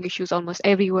staffing issues almost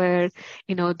everywhere.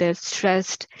 They're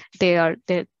stressed. They're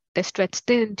stretched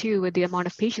thin too with the amount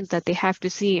of patients that they have to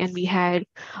see. And we had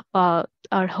a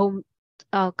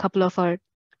couple of our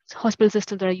hospital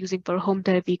systems that are using for home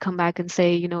therapy come back and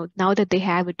say, now that they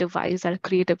have a device, a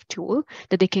creative tool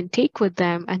that they can take with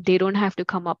them, and they don't have to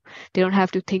they don't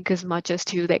have to think as much as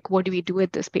to what do we do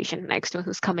with this patient next to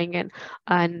who's coming in,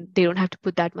 and they don't have to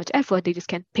put that much effort. They just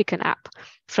can pick an app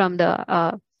from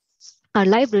our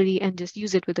library and just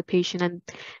use it with the patient. And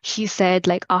she said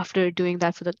after doing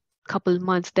that for the couple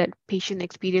months, that patient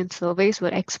experience surveys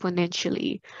were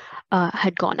exponentially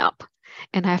had gone up.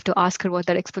 And I have to ask her what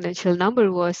that exponential number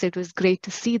was. It was great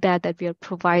to see that we are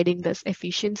providing this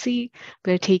efficiency.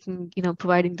 We're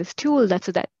providing this tool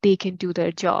so that they can do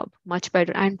their job much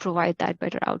better and provide that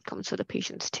better outcomes for the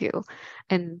patients too.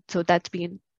 And so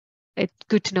it's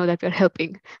good to know that we're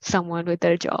helping someone with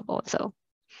their job also.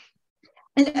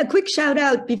 And a quick shout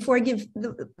out before I give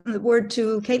the word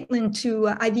to Caitlin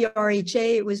to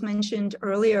IVRHA. It was mentioned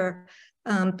earlier.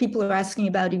 People are asking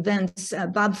about events.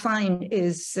 Bob Fine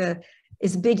is a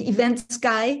big events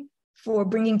guy for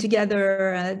bringing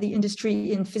together the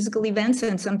industry in physical events,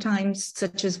 and sometimes,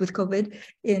 such as with COVID,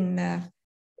 in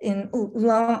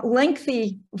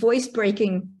lengthy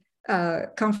voice-breaking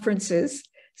conferences.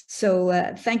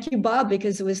 So thank you, Bob,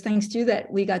 because it was thanks to you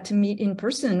that we got to meet in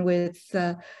person with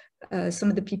some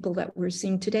of the people that we're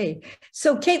seeing today.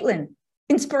 So Caitlin,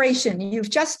 inspiration. You've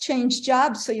just changed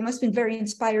jobs, so you must have been very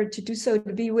inspired to do so,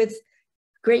 to be with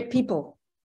great people.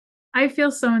 I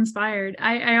feel so inspired.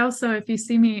 I also, if you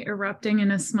see me erupting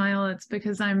in a smile, it's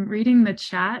because I'm reading the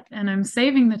chat and I'm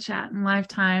saving the chat in live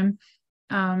time.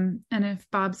 And if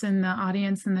Bob's in the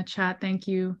audience in the chat, thank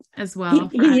you as well.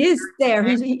 He is there.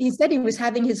 He said he was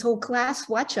having his whole class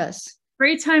watch us.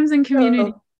 Great times in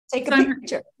community. So take a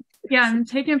picture. I'm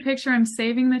taking a picture. I'm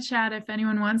saving the chat. If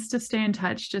anyone wants to stay in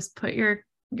touch, just put your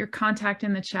contact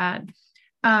in the chat.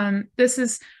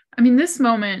 This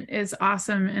moment is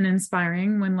awesome and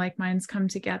inspiring when like minds come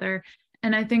together.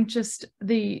 And I think just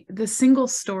the single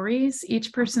stories,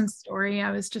 each person's story, I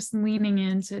was just leaning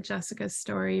into Jessica's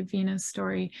story, Veena's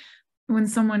story. When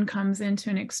someone comes into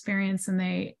an experience and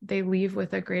they leave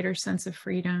with a greater sense of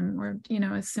freedom, or,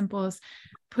 as simple as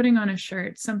putting on a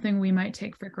shirt, something we might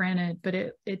take for granted, but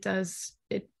there's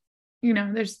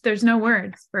no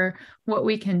words for what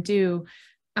we can do.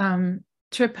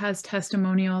 Tripp has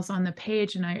testimonials on the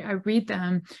page, and I read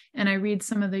them, and I read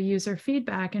some of the user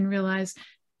feedback and realize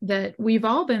that we've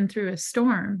all been through a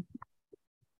storm.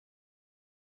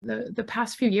 The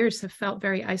past few years have felt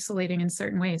very isolating in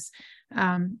certain ways.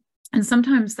 And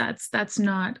sometimes that's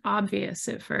not obvious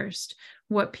at first,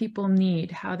 what people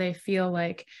need, how they feel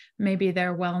like maybe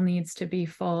their well needs to be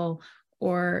full,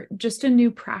 or just a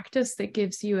new practice that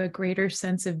gives you a greater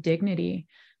sense of dignity.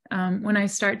 When I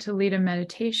start to lead a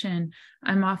meditation,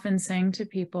 I'm often saying to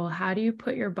people, how do you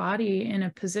put your body in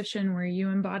a position where you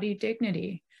embody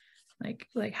dignity?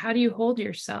 Like how do you hold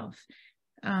yourself?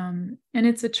 And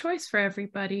it's a choice for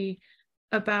everybody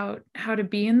about how to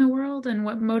be in the world. And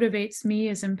what motivates me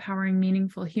is empowering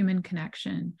meaningful human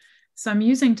connection. So I'm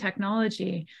using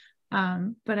technology,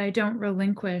 but I don't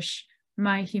relinquish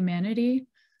my humanity.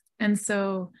 And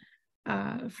so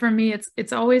for me,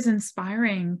 it's always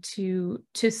inspiring to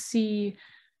see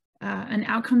an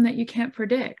outcome that you can't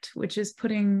predict, which is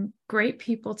putting great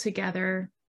people together,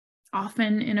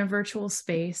 often in a virtual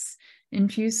space,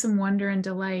 infuse some wonder and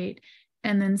delight,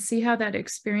 and then see how that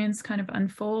experience kind of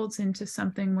unfolds into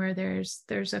something where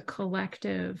there's a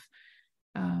collective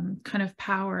kind of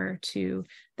power to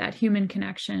that human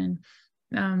connection.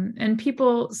 And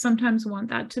people sometimes want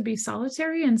that to be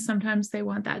solitary, and sometimes they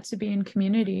want that to be in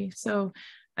community. So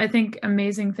I think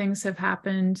amazing things have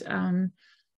happened.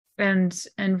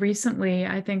 And recently,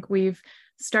 I think we've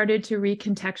started to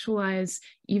recontextualize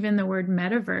even the word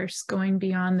metaverse, going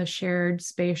beyond the shared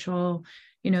spatial,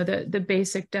 the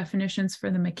basic definitions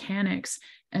for the mechanics,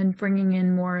 and bringing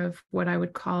in more of what I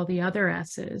would call the other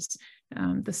S's,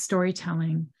 the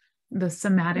storytelling, the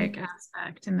somatic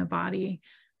aspect in the body,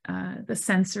 the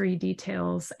sensory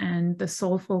details, and the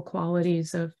soulful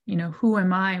qualities of, who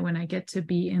am I when I get to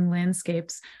be in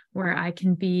landscapes where I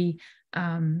can be,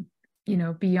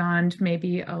 beyond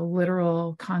maybe a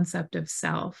literal concept of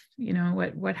self.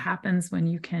 What happens when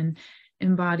you can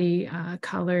embody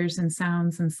colors and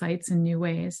sounds and sights in new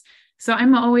ways. So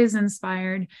I'm always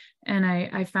inspired. And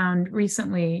I found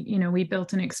recently, we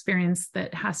built an experience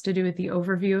that has to do with the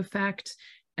overview effect.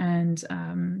 And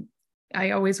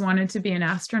I always wanted to be an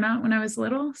astronaut when I was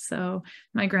little. So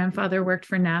my grandfather worked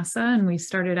for NASA, and we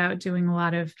started out doing a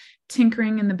lot of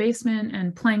tinkering in the basement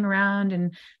and playing around.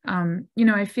 And,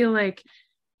 I feel like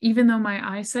even though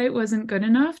my eyesight wasn't good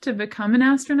enough to become an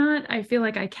astronaut, I feel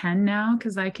like I can now,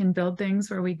 because I can build things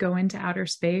where we go into outer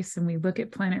space and we look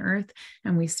at planet Earth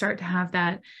and we start to have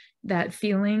that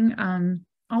feeling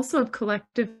also of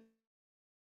collective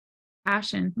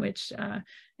passion, which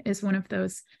is one of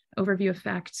those overview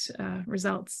effect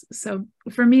results. So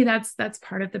for me, that's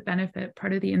part of the benefit,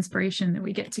 part of the inspiration, that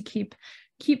we get to keep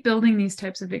building these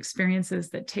types of experiences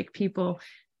that take people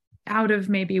out of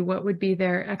maybe what would be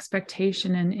their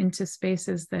expectation and into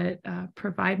spaces that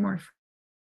provide more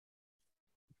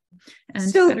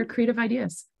and better creative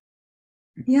ideas.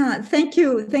 Yeah, thank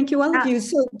you all of you.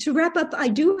 So to wrap up, I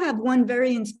do have one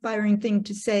very inspiring thing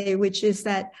to say, which is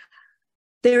that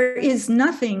there is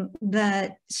nothing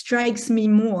that strikes me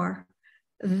more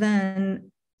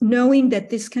than knowing that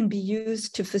this can be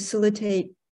used to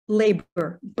facilitate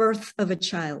labor, birth of a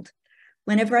child.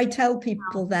 Whenever I tell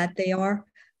people that, they are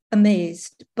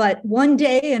amazed. But one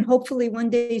day, and hopefully one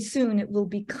day soon, it will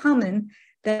be common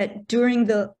that during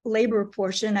the labor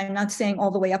portion, I'm not saying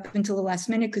all the way up until the last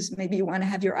minute, because maybe you want to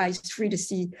have your eyes free to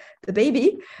see the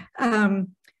baby,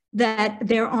 that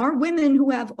there are women who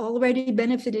have already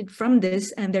benefited from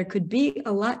this, and there could be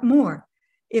a lot more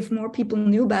if more people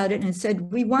knew about it and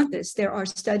said, we want this. There are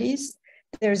studies.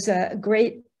 There's a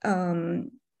great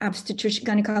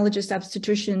gynecologist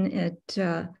obstetrician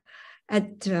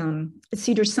at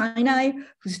Cedars-Sinai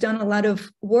who's done a lot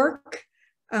of work,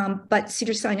 but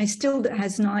Cedars-Sinai still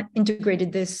has not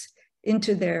integrated this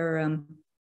into their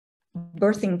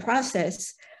birthing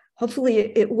process. Hopefully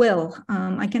it will.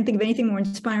 I can't think of anything more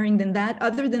inspiring than that,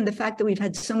 other than the fact that we've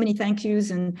had so many thank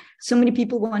yous and so many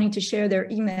people wanting to share their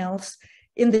emails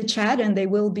in the chat, and they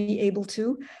will be able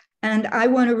to. And I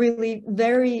want to really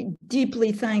very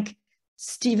deeply thank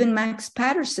Stephen Max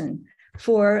Patterson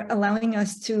for allowing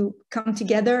us to come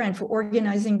together and for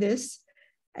organizing this.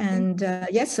 And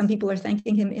yes, some people are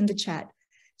thanking him in the chat.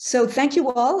 So thank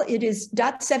you all. It is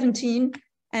 .17,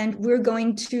 and we're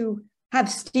going to have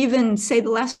Stephen say the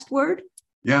last word.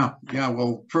 Yeah.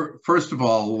 Well, first of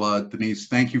all, Denise,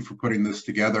 thank you for putting this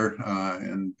together,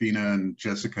 and Veena and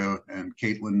Jessica and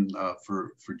Caitlin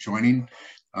for joining.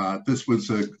 This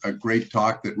was a great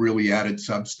talk that really added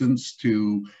substance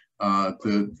to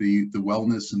the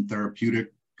wellness and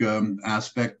therapeutic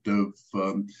aspect of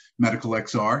medical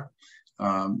XR.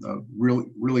 A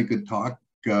really good talk.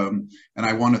 And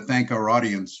I want to thank our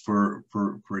audience for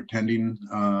attending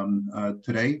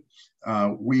today.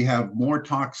 We have more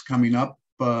talks coming up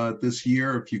this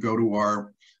year. If you go to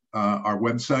our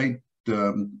website,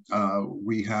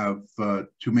 we have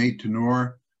Tumay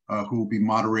Tenor, who will be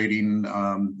moderating.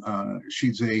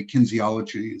 She's a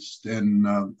kinesiologist and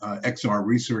XR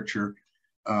researcher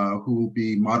who will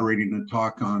be moderating a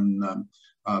talk on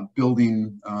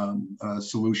building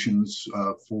solutions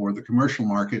for the commercial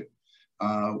market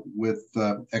with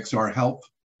XR Health.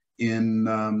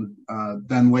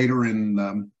 Then later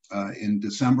in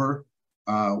December,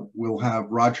 we'll have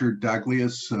Roger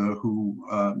Daglius, who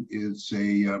is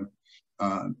a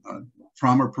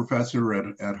trauma professor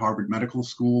at Harvard Medical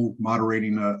School,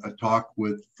 moderating a talk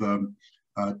with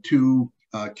two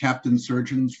captain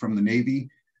surgeons from the Navy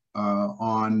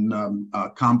on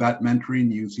combat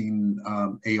mentoring using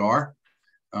AR,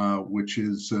 which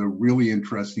is a really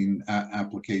interesting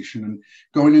application. And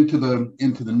going into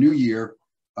the new year,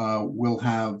 we'll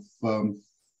have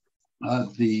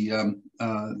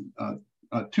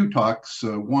two talks.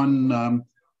 One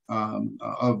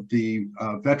of the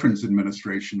Veterans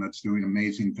Administration that's doing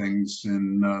amazing things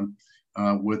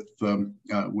with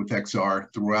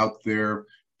XR throughout their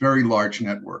very large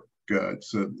network.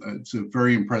 It's a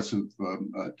very impressive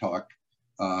talk,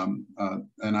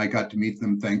 and I got to meet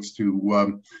them thanks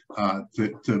to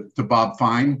Bob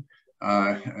Fine.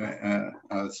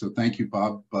 So thank you,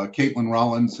 Bob. Caitlin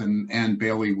Rollins and Ann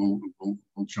Bailey will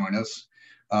join us,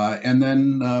 and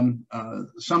then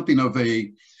something of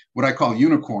what I call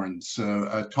unicorns,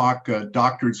 a talk,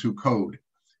 Doctors Who Code.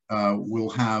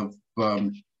 We'll have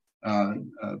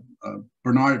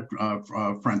Bernard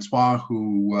Francois,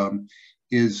 who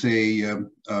is a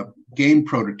game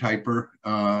prototyper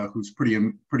who's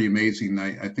pretty amazing.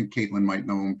 I think Caitlin might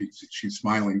know him because she's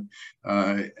smiling.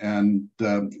 And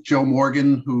Joe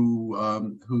Morgan,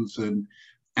 who's an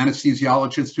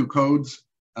anesthesiologist who codes,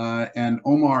 and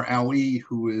Omar Ali,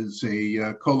 who is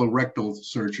a colorectal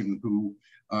surgeon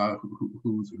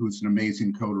who's an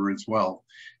amazing coder as well.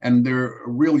 And they're a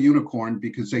real unicorn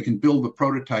because they can build a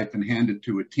prototype and hand it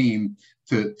to a team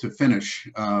to finish,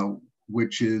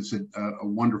 which is a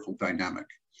wonderful dynamic.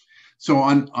 So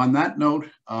on that note,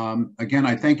 again,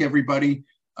 I thank everybody,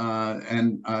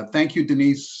 and thank you,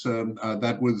 Denise.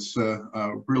 That was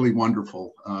really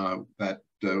wonderful that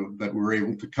we were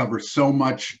able to cover so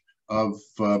much of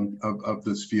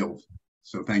this field.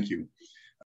 So thank you.